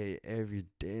day, every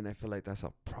day, and I feel like that's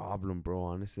a problem, bro.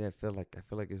 Honestly, I feel like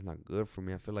it's not good for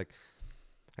me. I feel like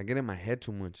I get in my head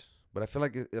too much, but I feel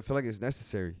like it's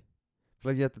necessary. I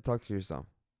feel like you have to talk to yourself.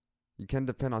 You can't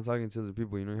depend on talking to other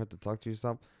people. You know, you have to talk to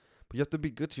yourself, but you have to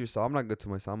be good to yourself. I'm not good to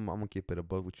myself. I'm gonna keep it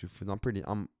above with you.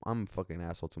 I'm a fucking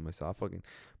asshole to myself.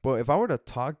 But if I were to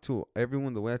talk to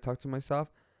everyone the way I talk to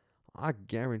myself, I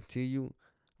guarantee you,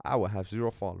 I would have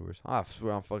zero followers. I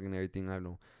swear I'm fucking everything I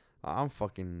know. I'm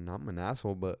an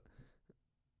asshole, but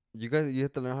you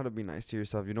have to learn how to be nice to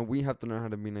yourself. You know, we have to learn how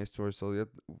to be nice to ourselves.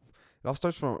 It all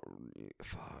starts from,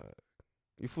 fuck.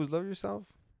 You fools love yourself?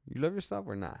 You love yourself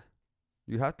or not?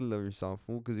 You have to love yourself,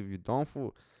 fool. Because if you don't,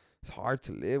 fool, it's hard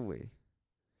to live with.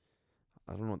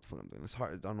 I don't know what the fuck I'm doing. It's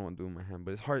hard. I don't know what I'm doing with my hand,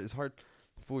 but it's hard. It's hard,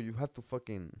 fool. You have to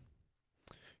fucking,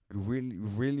 you really,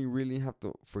 really, really have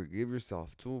to forgive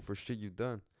yourself too for shit you've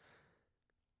done.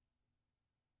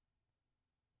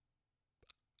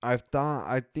 I thought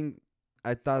I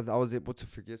was able to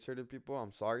forgive certain people.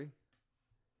 I'm sorry.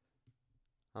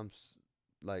 I'm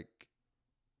like,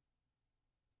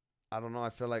 I don't know. I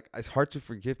feel like it's hard to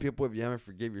forgive people if you haven't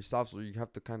forgive yourself. So you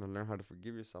have to kind of learn how to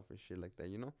forgive yourself and shit like that.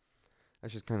 You know,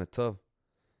 that's just kind of tough.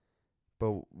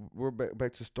 But we're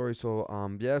back to story. So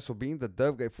yeah. So being the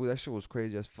dove guy, fool, that shit was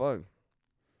crazy as fuck.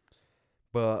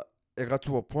 But it got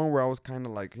to a point where I was kind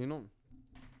of like, you know,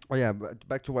 oh yeah. But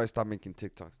back to why I stopped making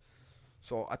TikToks.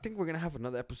 So I think we're gonna have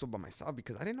another episode by myself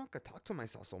because I didn't know I could talk to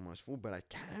myself so much, fool. But I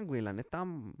can, güey. La neta,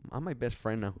 I'm my best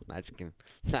friend now. Nah, just kidding.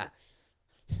 Nah.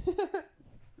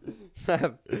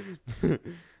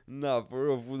 Nah, for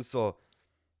real, fool. So,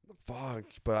 fuck.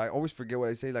 But I always forget what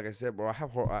I say. Like I said, bro, I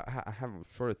have a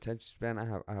short attention span. I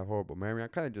have horrible memory. I'm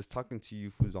kind of just talking to you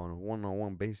fools on a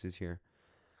one-on-one basis here.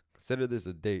 Consider this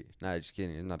a date. Nah, just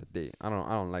kidding. It's not a date. I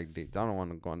don't like dates. I don't want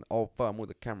to go on. Oh fuck, I'm with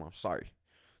the camera. I'm sorry.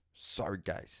 Sorry,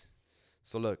 guys.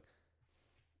 So look,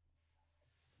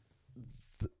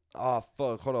 Oh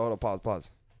fuck. Hold on.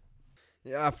 Pause.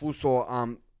 Yeah, fool. So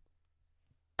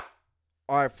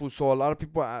all right, fool. So a lot of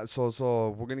people.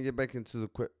 So we're gonna get back into the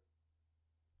quick.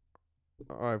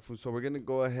 All right, fool. So we're gonna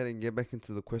go ahead and get back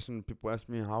into the question. People ask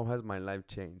me, how has my life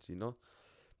changed?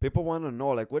 People want to know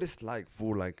like what it's like,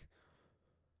 fool. Like,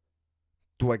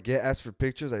 do I get asked for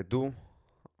pictures? I do.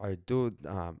 I do.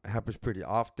 It happens pretty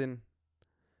often.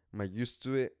 Am I used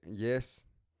to it? Yes.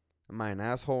 Am I an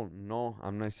asshole? No.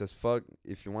 I'm nice as fuck.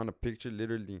 If you want a picture,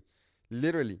 literally,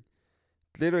 literally,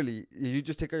 you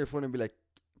just take out your phone and be like,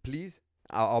 please.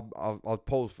 I'll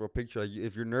pose for a picture. Like,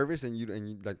 if you're nervous and you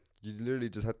like, you literally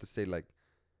just have to say like,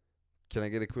 can I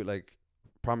get a quick like?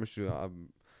 Promise you,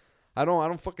 I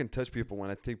don't fucking touch people when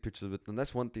I take pictures with them.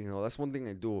 That's one thing. That's one thing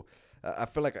I do. I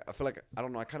feel like I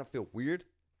don't know. I kind of feel weird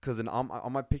because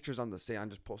on my pictures on the say I'm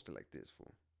just posted like this,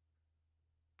 fool.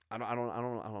 I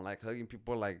don't like hugging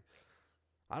people. Like,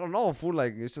 I don't know, fool.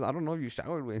 Like, it's just I don't know if you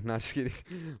showered with. Not just kidding.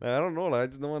 Like, I don't know. Like, I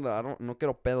just don't want to. I don't no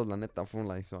quiero pedos la neta, fool.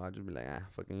 Like, so I just be like,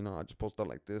 fucking, I just post out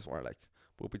like this or like,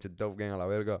 pinche Dove Gang a la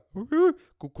verga.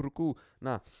 Cucurucu.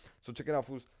 Nah. So check it out,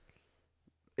 fools.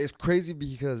 It's crazy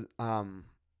because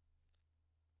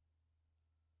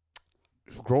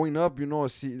growing up,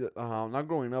 not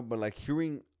growing up, but like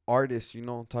hearing artists,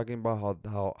 talking about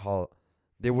how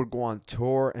they would go on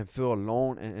tour and feel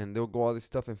alone, and they'll go all this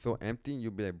stuff and feel empty, and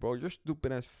you'll be like, bro, you're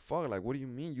stupid as fuck. Like, what do you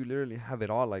mean? You literally have it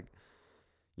all. Like,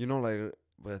 like,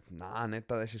 but nah,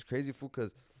 neta, that's just crazy, fool.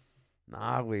 Cause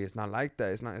nah, wait, it's not like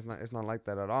that. It's not like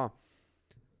that at all.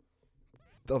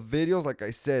 The videos, like I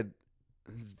said,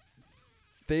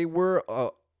 they were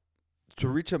to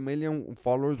reach 1 million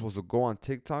followers was to go on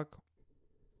TikTok,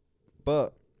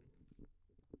 but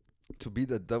to be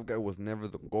the Dove Guy was never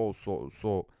the goal.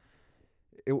 So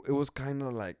it was kind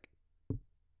of like,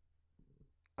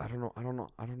 I don't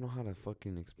know how to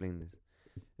fucking explain this.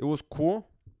 It was cool.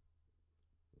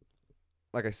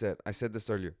 Like I said this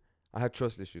earlier. I had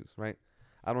trust issues, right?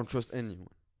 I don't trust anyone.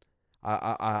 I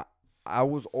I I, I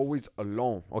was always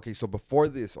alone. Okay, so before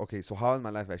this, so how has my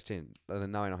life has changed? And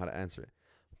then now I know how to answer it.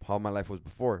 How my life was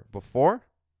before. Before,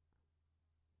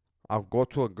 I'll go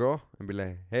to a girl and be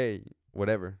like, hey,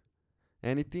 whatever,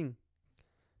 anything,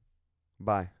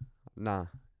 bye. Nah,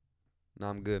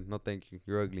 I'm good. No, thank you.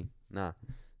 You're ugly. Nah,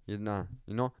 you're not.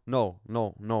 No, no,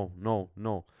 no, no,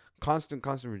 no. Constant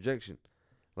rejection.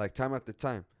 Like, time after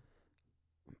time.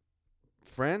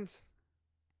 Friends,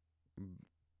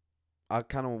 I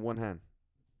count them with one hand.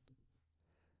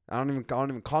 I don't even call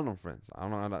them friends. I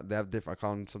don't know. They have different. I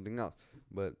call them something else.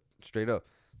 But straight up.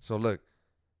 So look,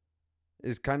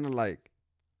 it's kind of like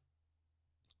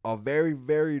a very,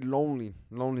 very lonely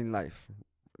life.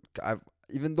 I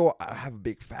Even though I have a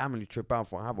big family, trip out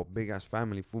for I have a big ass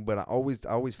family, food, but I always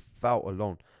felt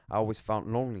alone. I always felt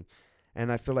lonely,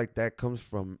 and I feel like that comes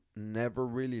from never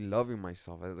really loving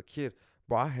myself as a kid.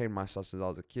 Bro, I hate myself since I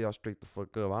was a kid. I was straight the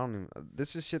fuck up. I don't even.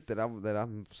 This is shit that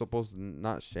I'm supposed to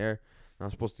not share. And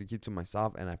I'm supposed to keep to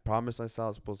myself, and I promised myself I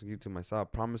was supposed to keep to myself. I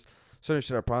promised certain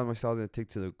shit. I promised myself I was gonna take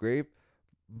to the grave,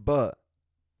 but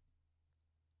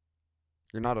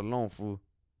you're not alone, fool.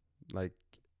 Like,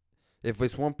 if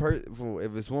it's one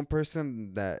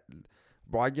person that,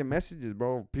 bro, I get messages,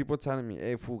 bro. People telling me,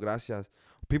 "Hey, fool, gracias."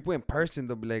 People in person,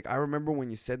 they'll be like, "I remember when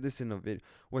you said this in a video."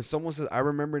 When someone says, "I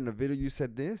remember in the video you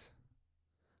said this,"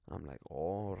 I'm like,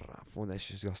 "Oh, fool, that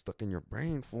shit got stuck in your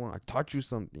brain, fool. I taught you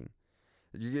something."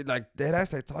 You get like dead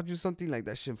ass. I taught you something like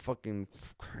that. Shit, fucking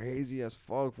crazy as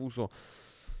fuck, fool.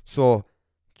 So,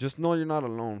 just know you're not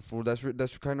alone, fool.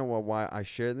 That's kind of why I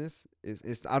share this.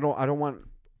 Is I don't want.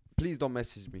 Please don't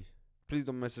message me. Please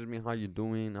don't message me. How you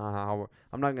doing? How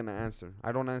I'm not gonna answer.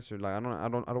 I don't answer. Like, I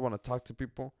don't want to talk to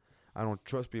people. I don't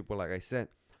trust people. Like I said,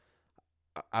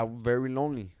 I'm very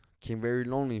lonely. Came very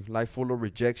lonely. Life full of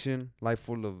rejection. Life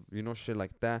full of shit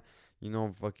like that.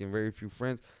 Fucking very few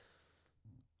friends.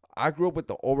 I grew up with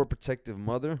the overprotective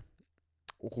mother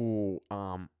who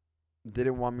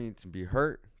didn't want me to be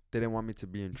hurt. Didn't want me to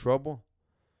be in trouble.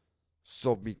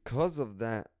 So because of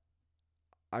that,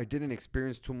 I didn't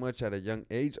experience too much at a young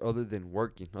age other than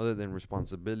working, other than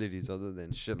responsibilities, other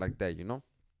than shit like that,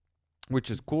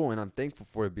 which is cool. And I'm thankful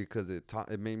for it because it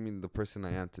made me the person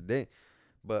I am today.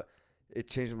 But it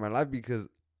changed my life because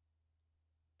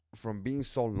from being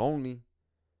so lonely,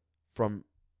 from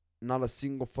not a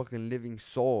single fucking living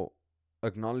soul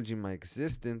acknowledging my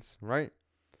existence, right?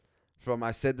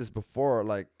 I said this before,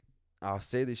 like, I'll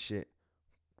say this shit.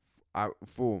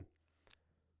 Fool.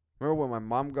 Remember when my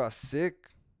mom got sick?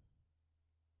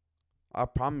 I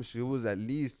promise you, it was at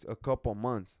least a couple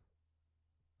months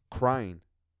crying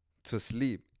to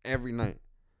sleep every night.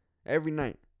 Every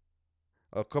night.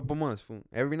 A couple months, fool.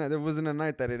 Every night. There wasn't a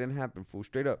night that it didn't happen, fool.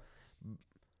 Straight up.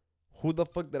 Who the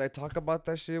fuck did I talk about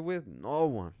that shit with? No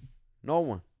one. No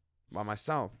one. By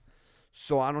myself.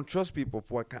 So I don't trust people,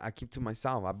 fool. I keep to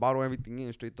myself. I bottle everything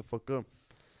in straight the fuck up.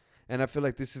 And I feel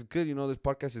like this is good. You know, this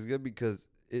podcast is good because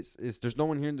it's there's no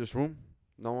one here in this room.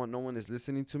 No one is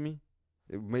listening to me.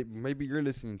 Maybe you're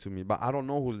listening to me, but I don't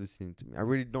know who's listening to me. I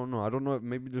really don't know. I don't know.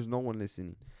 Maybe there's no one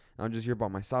listening. I'm just here by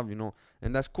myself, you know,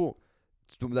 and that's cool.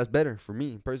 That's better for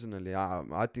me personally.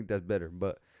 I think that's better.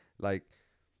 But like,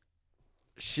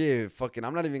 shit, fucking,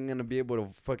 I'm not even gonna be able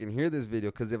to fucking hear this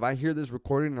video because if I hear this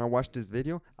recording and I watch this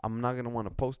video, I'm not gonna want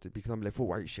to post it because I'm like, fool,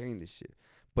 why are you sharing this shit?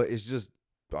 But it's just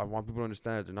I want people to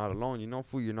understand that they're not alone. You know,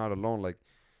 fool, you're not alone.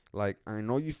 Like I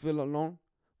know you feel alone.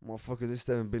 Motherfucker, there's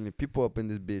 7 billion people up in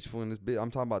this bitch, fool. In this bitch,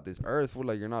 I'm talking about this earth, fool.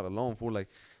 Like, you're not alone, fool. Like,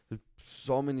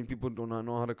 so many people do not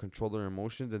know how to control their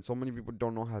emotions, and so many people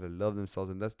don't know how to love themselves,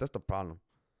 and that's the problem.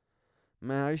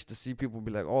 Man, I used to see people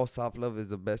be like, "Oh, self love is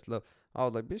the best love." I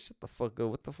was like, "Bitch, shut the fuck up.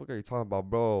 What the fuck are you talking about,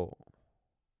 bro?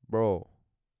 Bro,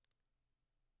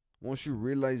 once you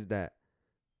realize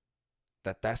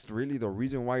that's really the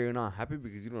reason why you're not happy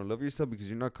because you don't love yourself because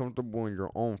you're not comfortable in your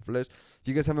own flesh. If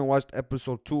you guys haven't watched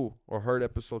episode 2 or heard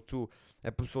episode 2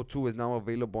 is now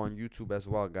available on YouTube as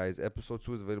well, guys. Episode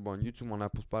 2 is available on YouTube, on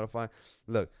Apple, Spotify.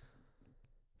 Look,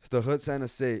 the Hood Santa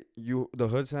the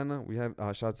Hood Santa, we had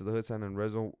shout out to the Hood Santa and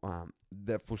Rezo,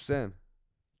 that for said,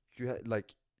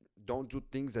 like, don't do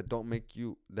things that don't make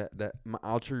you, that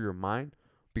alter your mind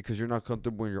because you're not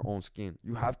comfortable in your own skin.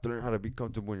 You have to learn how to be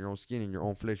comfortable in your own skin, in your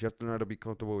own flesh. You have to learn how to be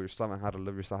comfortable with yourself and how to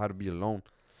love yourself, how to be alone.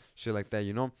 Shit like that,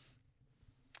 you know?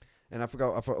 And I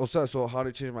forgot so how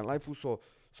to change my life. So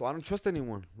I don't trust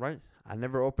anyone, right? I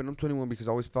never opened up to anyone because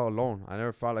I always felt alone. I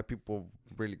never felt like people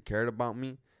really cared about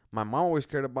me. My mom always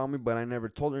cared about me, but I never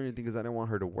told her anything because I didn't want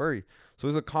her to worry. So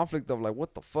there's a conflict of like,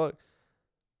 what the fuck?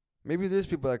 Maybe there's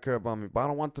people that care about me, but I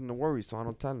don't want them to worry, so I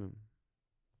don't tell them.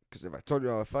 Because if I told you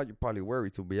how I felt, you'd probably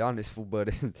worry, to be honest, fool. But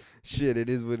shit, it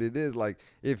is what it is. Like,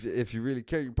 if you really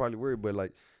care, you probably worry. But,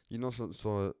 like, you know,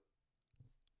 so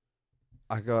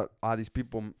I got all these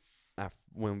people.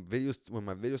 When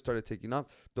my videos started taking off,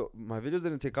 my videos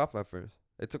didn't take off at first.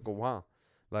 It took a while.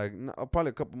 Like, probably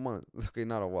a couple months. Okay,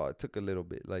 not a while. It took a little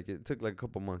bit. Like, it took, like, a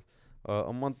couple months.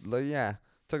 A month, like, yeah. It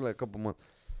took, like, a couple months.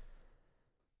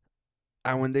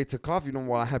 And when they took off, you know,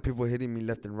 while I had people hitting me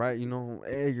left and right, you know,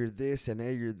 hey, you're this, and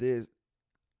hey, you're this.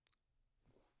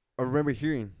 I remember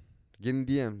getting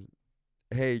DMs,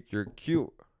 hey, you're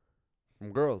cute,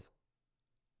 from girls.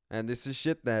 And this is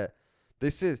shit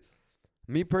this is,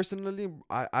 me personally,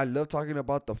 I love talking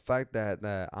about the fact that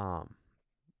how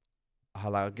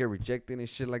I get rejected and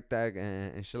shit like that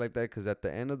and shit like that. Because at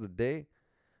the end of the day,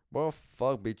 bro,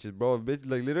 fuck bitches, bro. Bitch,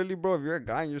 like, literally, bro, if you're a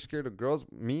guy and you're scared of girls,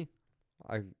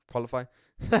 I qualify.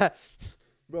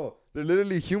 Bro, they're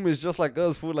literally humans just like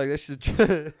us, fool. Like, that shit,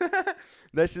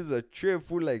 that's just a trip,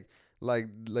 fool. Like,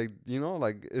 you know,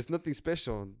 like, it's nothing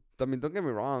special. I mean, don't get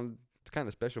me wrong, it's kind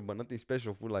of special, but nothing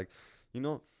special, fool. Like, you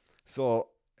know, so,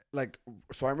 like,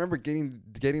 so I remember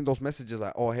getting those messages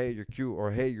like, oh, hey, you're cute,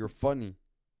 or hey, you're funny.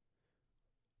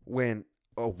 When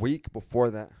a week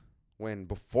before that,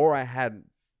 before I had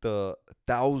the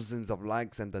thousands of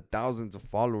likes and the thousands of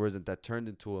followers, and that turned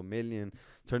into millions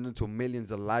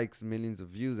of likes, millions of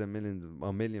views, and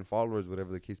a million followers,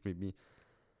 whatever the case may be.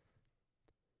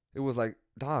 It was like,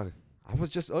 dog, I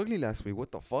was just ugly last week.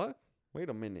 What the fuck?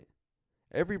 Wait a minute.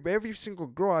 Every single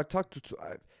girl I talked to,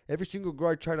 every single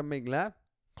girl I tried to make laugh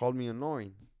called me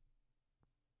annoying.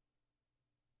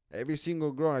 Every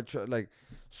single girl I tried, like,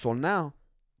 so now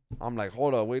I'm like,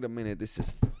 hold up, wait a minute, this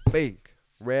is fake.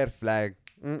 Red flag.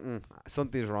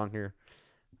 Something's wrong here.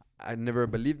 I never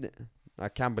believed it. I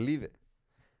can't believe it.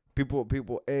 People,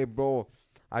 hey, bro,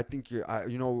 I think I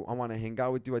want to hang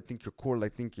out with you. I think you're cool. I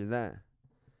think you're that.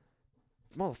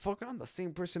 Motherfucker, I'm the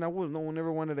same person I was. No one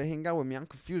ever wanted to hang out with me. I'm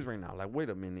confused right now. Like, wait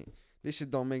a minute. This shit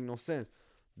don't make no sense.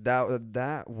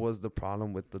 That was the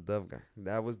problem with the Dove guy.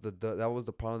 That was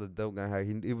the problem the Dove guy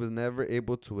had. He was never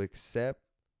able to accept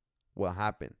what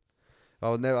happened.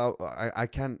 I don't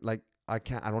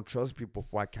trust people.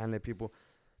 I can't let people.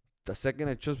 The second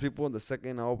I trust people, the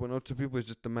second I open up to people, it's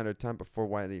just a matter of time before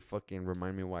why they fucking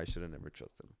remind me why I should have never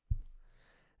trusted them.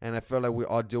 And I feel like we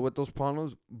all deal with those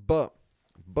problems, but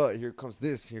here comes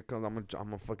this. I'm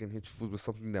gonna fucking hit you fools with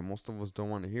something that most of us don't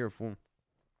want to hear, fool.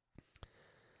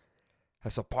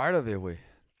 That's a part of it, way.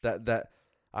 That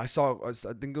I saw. I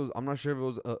think it was. I'm not sure if it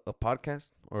was a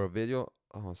podcast or a video.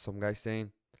 Some guy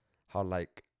saying how,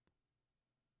 like,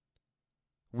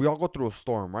 we all go through a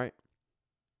storm, right?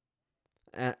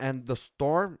 And the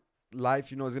storm,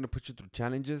 life, is gonna put you through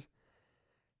challenges.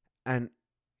 And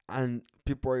And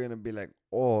people are gonna be like,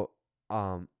 oh,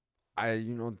 um, I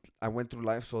went through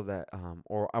life so that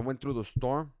or I went through the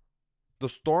storm. The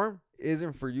storm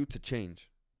isn't for you to change.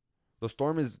 The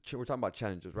storm is we're talking about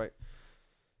challenges, right?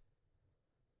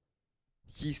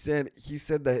 He said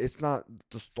that it's not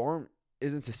the storm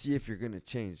isn't to see if you're gonna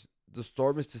change. The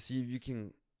storm is to see if you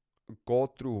can go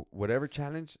through whatever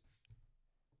challenge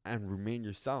and remain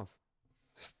yourself.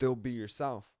 Still be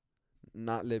yourself.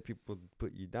 Not let people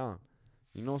put you down.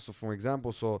 So for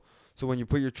example, so when you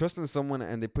put your trust in someone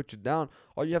and they put you down,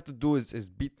 all you have to do is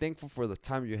be thankful for the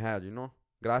time you had.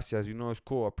 Gracias, it's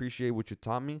cool. I appreciate what you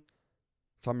taught me.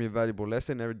 Taught me a valuable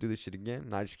lesson. Never do this shit again.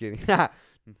 Not just kidding.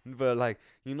 But like,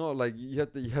 like you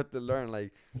have to learn,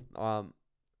 like,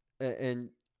 and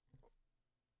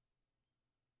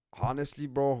honestly,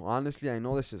 bro, I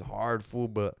know this is hard, fool,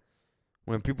 but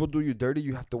when people do you dirty,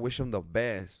 you have to wish them the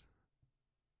best,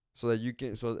 so that you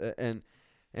can.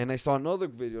 And I saw another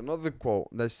video, another quote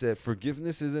that said,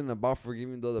 "Forgiveness isn't about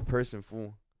forgiving the other person,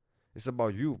 fool. It's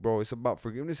about you, bro. It's about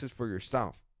forgiveness is for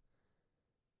yourself.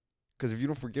 Because if you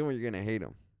don't forgive him, you're gonna hate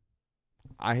him.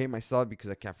 I hate myself because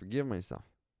I can't forgive myself,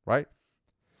 right?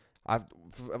 I've,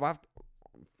 if I've,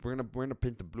 we're gonna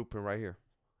paint the blueprint right here.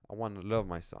 I want to love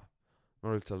myself. In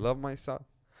order to love myself,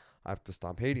 I have to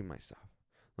stop hating myself.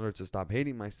 In order to stop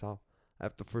hating myself, I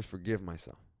have to first forgive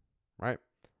myself, right?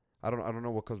 I don't know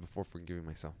what comes before forgiving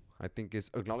myself. I think it's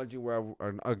acknowledging where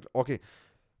okay,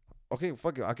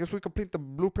 fuck it. I guess we complete the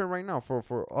blueprint right now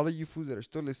for all of you fools that are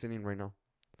still listening right now.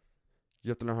 You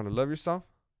have to learn how to love yourself.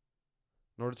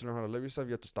 In order to learn how to love yourself,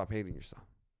 you have to stop hating yourself.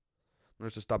 In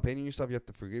order to stop hating yourself, you have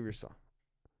to forgive yourself.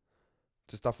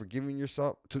 To stop forgiving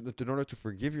yourself, in order to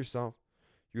forgive yourself,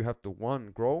 you have to, one,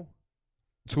 grow.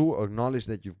 Two, acknowledge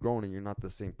that you've grown and you're not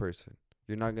the same person.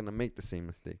 You're not gonna make the same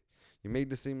mistake. You made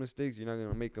the same mistakes, you're not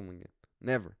gonna make them again.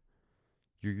 Never.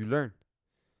 You learn.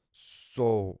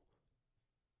 So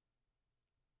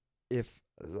if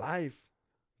life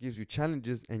gives you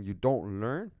challenges and you don't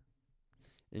learn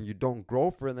and you don't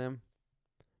grow for them,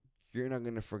 you're not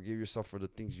gonna forgive yourself for the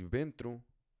things you've been through.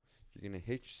 You're gonna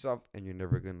hate yourself and you're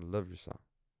never gonna love yourself.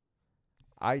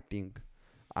 I think.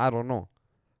 I don't know.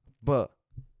 But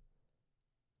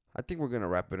I think we're gonna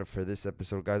wrap it up for this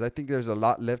episode, guys. I think there's a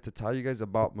lot left to tell you guys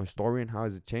about my story and how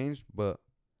has it changed. But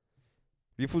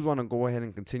if you fools want to go ahead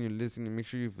and continue listening, make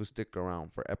sure you fools stick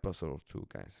around for episode 2,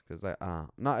 guys. Because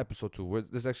not episode 2.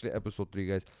 This is actually episode 3,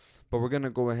 guys. But we're gonna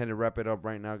go ahead and wrap it up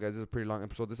right now, guys. This is a pretty long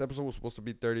episode. This episode was supposed to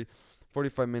be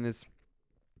 45 minutes.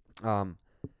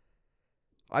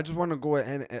 I just want to go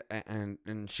ahead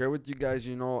and share with you guys,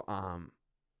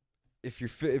 if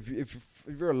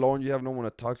you're alone, you have no one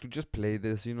to talk to, just play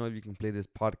this. If you can play this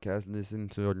podcast, listen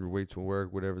to it on your way to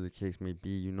work, whatever the case may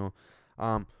be.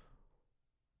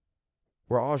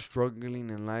 We're all struggling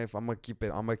in life. I'm gonna keep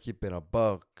it a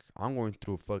buck. I'm going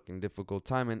through a fucking difficult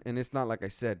time, and it's not like I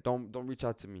said. Don't reach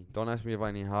out to me. Don't ask me if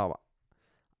I need help.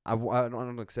 I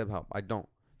don't accept help. I don't.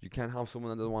 You can't help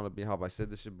someone that doesn't want to be helped. I said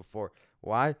this shit before.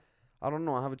 Why? I don't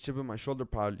know. I have a chip in my shoulder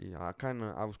probably. I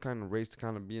was kind of raised to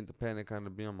kind of be independent, kind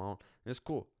of be on my own. It's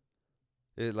cool.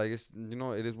 It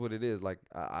is what it is. Like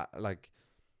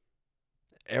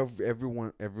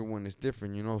everyone is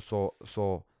different.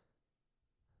 So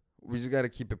we just gotta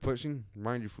keep it pushing.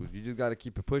 Mind you, food. You just gotta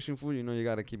keep it pushing, food. You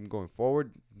gotta keep going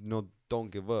forward.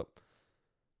 Don't give up.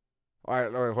 All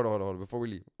right. Hold on. Before we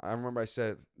leave, I remember I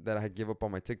said that I had give up on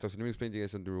my TikTok. So let me explain to you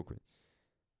guys something real quick.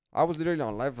 I was literally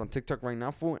on live on TikTok right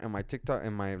now, fool, and my TikTok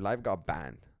and my live got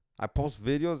banned. I post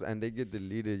videos and they get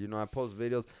deleted. I post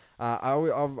videos. I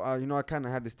kind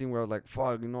of had this thing where I was like,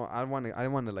 fuck, I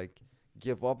didn't want to like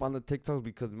give up on the TikToks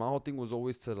because my whole thing was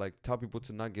always to like tell people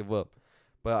to not give up.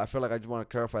 But I feel like I just want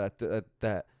to clarify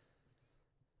that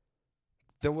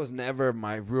that was never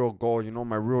my real goal.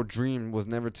 My real dream was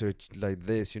never to like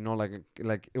this.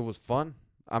 Like it was fun.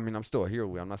 I mean, I'm still here.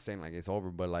 I'm not saying like it's over,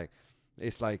 but like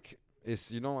it's like. I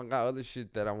got other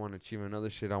shit that I want to achieve and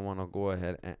other shit I want to go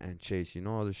ahead and chase.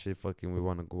 Other shit fucking we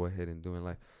want to go ahead and do in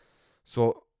life.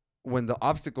 So when the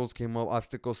obstacles came up,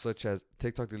 obstacles such as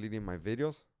TikTok deleting my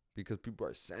videos because people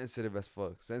are sensitive as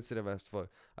fuck.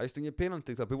 I used to get paid on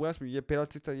TikTok. People ask me, you get paid on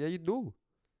TikTok? Yeah, you do.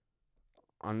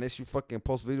 Unless you fucking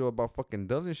post video about fucking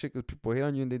doves and shit because people hate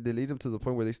on you and they delete them to the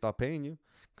point where they stop paying you.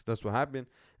 Because that's what happened.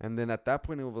 And then at that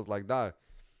point, it was like, dog,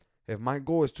 if my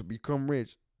goal is to become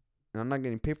rich, and I'm not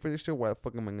getting paid for this shit, why the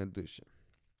fuck am I gonna do this shit?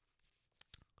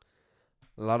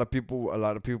 A lot of people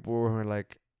are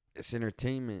like, it's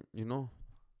entertainment, I'm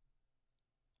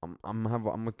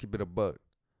gonna keep it a buck.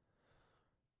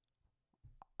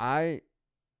 I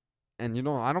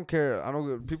don't care. I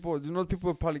don't people.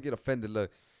 People probably get offended.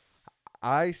 Look,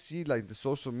 I see like the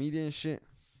social media and shit.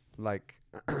 like,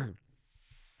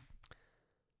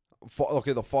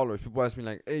 okay, the followers. People ask me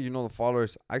like, hey, the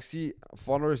followers. I see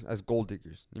followers as gold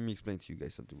diggers. Let me explain to you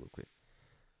guys something real quick.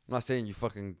 I'm not saying you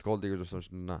fucking gold diggers or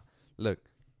something. Nah, look,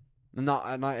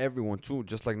 not everyone too.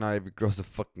 Just like not every girl's a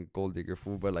fucking gold digger,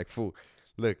 fool. But like, fool,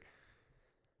 look,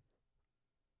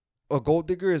 a gold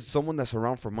digger is someone that's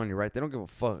around for money, right? They don't give a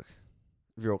fuck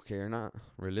if you're okay or not.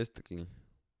 Realistically,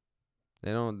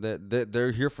 they don't.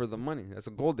 They're here for the money. That's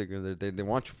a gold digger. They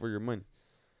want you for your money.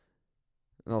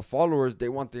 Now followers, they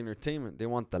want the entertainment. They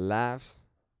want the laughs,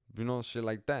 shit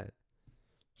like that.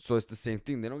 So it's the same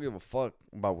thing. They don't give a fuck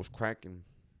about what's cracking.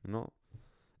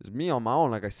 It's me on my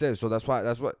own, like I said. So that's what.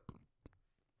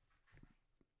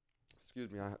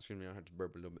 Excuse me. I had to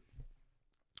burp a little bit.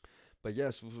 But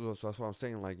yes, so that's what I'm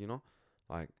saying. Like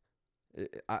like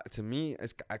to me,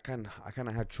 I kind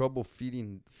of had trouble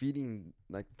feeding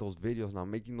like those videos now,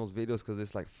 making those videos, because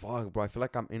it's like, fuck, bro. I feel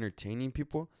like I'm entertaining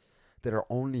people that are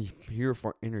only here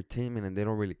for entertainment and they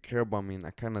don't really care about me. And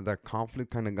that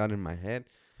conflict kind of got in my head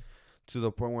to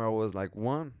the point where I was like,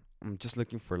 one, I'm just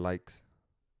looking for likes.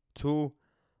 Two,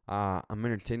 I'm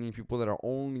entertaining people that are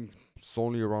only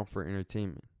solely around for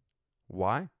entertainment.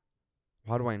 Why?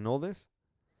 How do I know this?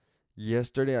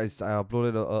 Yesterday, I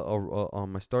uploaded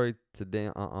my story today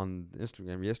on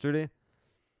Instagram. Yesterday,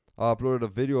 I uploaded a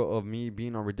video of me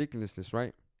being on ridiculousness,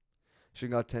 right? She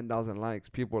got 10,000 likes.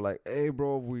 People were like, hey,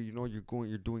 bro,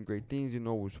 you're doing great things.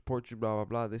 We support you, blah, blah,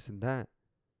 blah, this and that.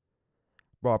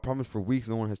 Bro, I promise for weeks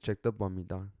no one has checked up on me,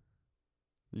 dog.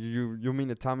 You mean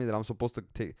to tell me that I'm supposed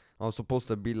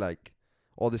to be like,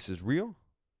 oh, this is real?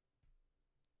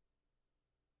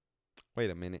 Wait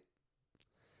a minute.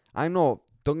 I know,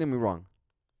 don't get me wrong.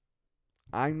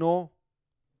 I know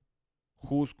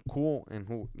who's cool and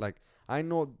who, like, I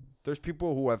know there's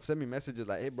people who have sent me messages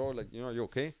like, hey, bro, like, you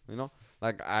okay?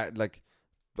 Like,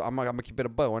 I'm gonna keep it a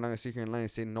buck. We're not gonna sit here in line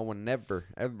and say no one never,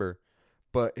 ever.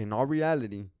 But in all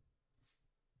reality,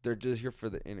 they're just here for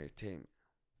the entertainment.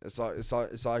 It's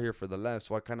all here for the left.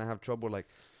 So I kind of have trouble, like,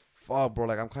 fuck, bro.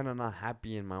 Like, I'm kind of not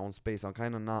happy in my own space. I'm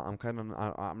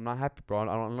not happy, bro.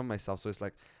 I don't love myself. So it's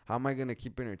like, how am I gonna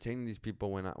keep entertaining these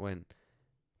people when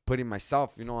putting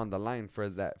myself, on the line for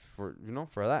that.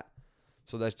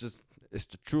 So it's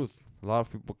the truth. A lot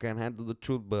of people can't handle the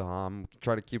truth, but I'm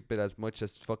try to keep it as much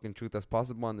as fucking truth as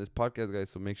possible on this podcast,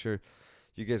 guys. So make sure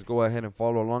you guys go ahead and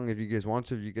follow along if you guys want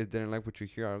to. If you guys didn't like what you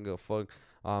hear, I don't give a fuck.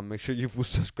 Make sure you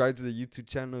subscribe to the YouTube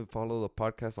channel and follow the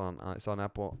podcast on. It's on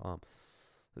Apple.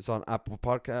 It's on Apple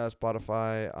Podcasts,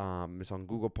 Spotify. It's on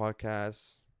Google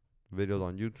Podcasts. Videos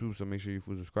on YouTube. So make sure you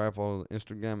subscribe. Follow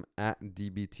Instagram at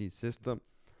DBT System.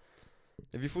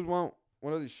 If you fools want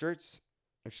one of these shirts,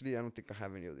 actually I don't think I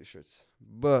have any of these shirts.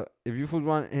 But if you fools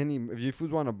want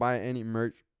to buy any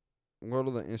merch, go to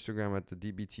the Instagram at the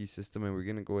DBT System, and we're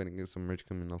gonna go ahead and get some merch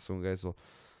coming out soon, guys. So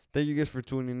thank you guys for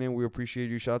tuning in. We appreciate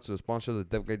you. Shout out to the sponsor,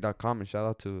 TheDoveGuy.com, and shout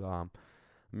out to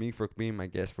me for being my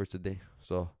guest for today.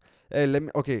 So hey,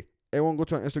 everyone go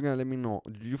to our Instagram. Let me know.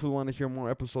 Do you want to hear more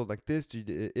episodes like this?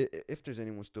 If there's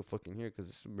anyone still fucking here, because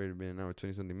it's already been an hour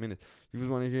 20-something minutes. If you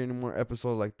want to hear any more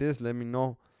episodes like this, let me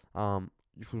know.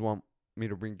 If you want me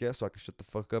to bring guests so I can shut the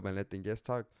fuck up and let the guests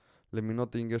talk, let me know.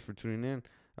 Thank you guys for tuning in.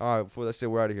 All right, before that, say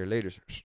we're out of here. Later.